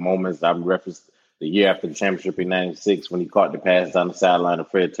 our favorite moments. I referenced the year after the championship in '96 when he caught the pass down the sideline and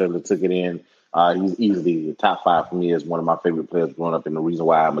Fred Taylor took it in. He's easily the top 5 for me as one of my favorite players growing up, and the reason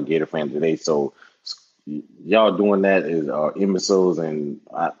why I'm a Gator fan today. So y'all doing that is imbeciles, and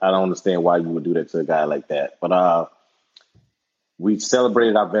I don't understand why you would do that to a guy like that. But we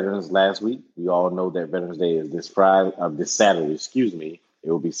celebrated our veterans last week. We all know that Veterans Day is this Saturday. It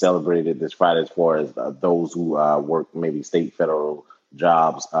will be celebrated this Friday as far as those who work maybe state, federal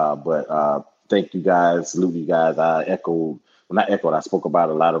jobs. But thank you guys. Salute you guys. I spoke about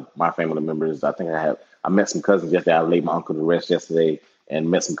a lot of my family members. I met some cousins yesterday. I laid my uncle to rest yesterday and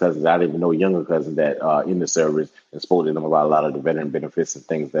met some cousins I didn't even know, younger cousins that are in the service, and spoke to them about a lot of the veteran benefits and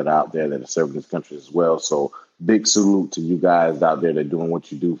things that are out there that are serving this country as well. So big salute to you guys out there that are doing what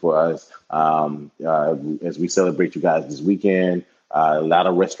you do for us. As we celebrate you guys this weekend, a lot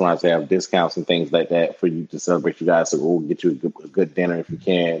of restaurants have discounts and things like that for you to celebrate you guys. So we'll get you a good dinner if you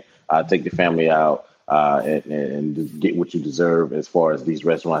can. Take the family out and get what you deserve as far as these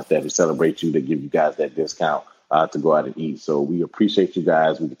restaurants that celebrate you, to give you guys that discount to go out and eat. So we appreciate you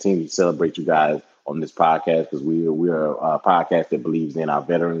guys. We continue to celebrate you guys on this podcast because we are a podcast that believes in our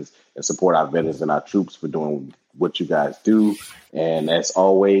veterans and support our veterans and our troops for doing what you guys do. And as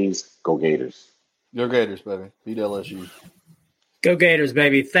always, go Gators. Go Gators, baby. Beat LSU. Go Gators,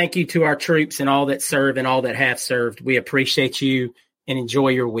 baby. Thank you to our troops and all that serve and all that have served. We appreciate you and enjoy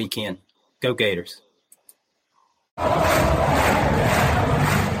your weekend. Go Gators.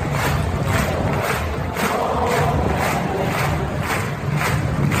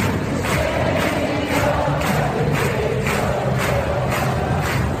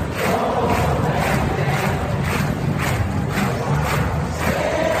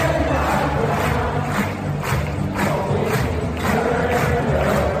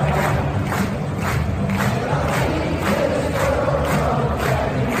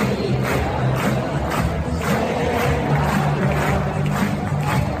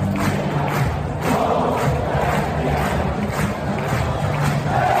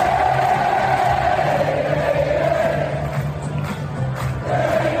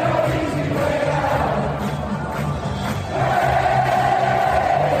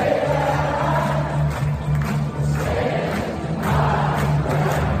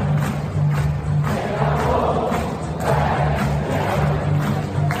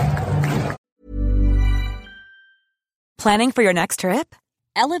 Planning for your next trip?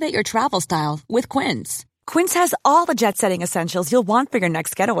 Elevate your travel style with Quince. Quince has all the jet-setting essentials you'll want for your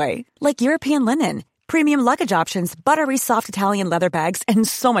next getaway, like European linen, premium luggage options, buttery soft Italian leather bags, and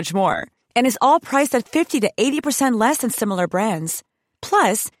so much more. And is all priced at 50 to 80% less than similar brands.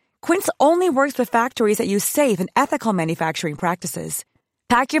 Plus, Quince only works with factories that use safe and ethical manufacturing practices.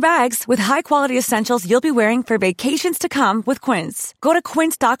 Pack your bags with high-quality essentials you'll be wearing for vacations to come with Quince. Go to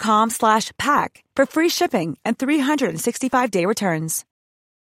quince.com/pack for free shipping and 365-day returns.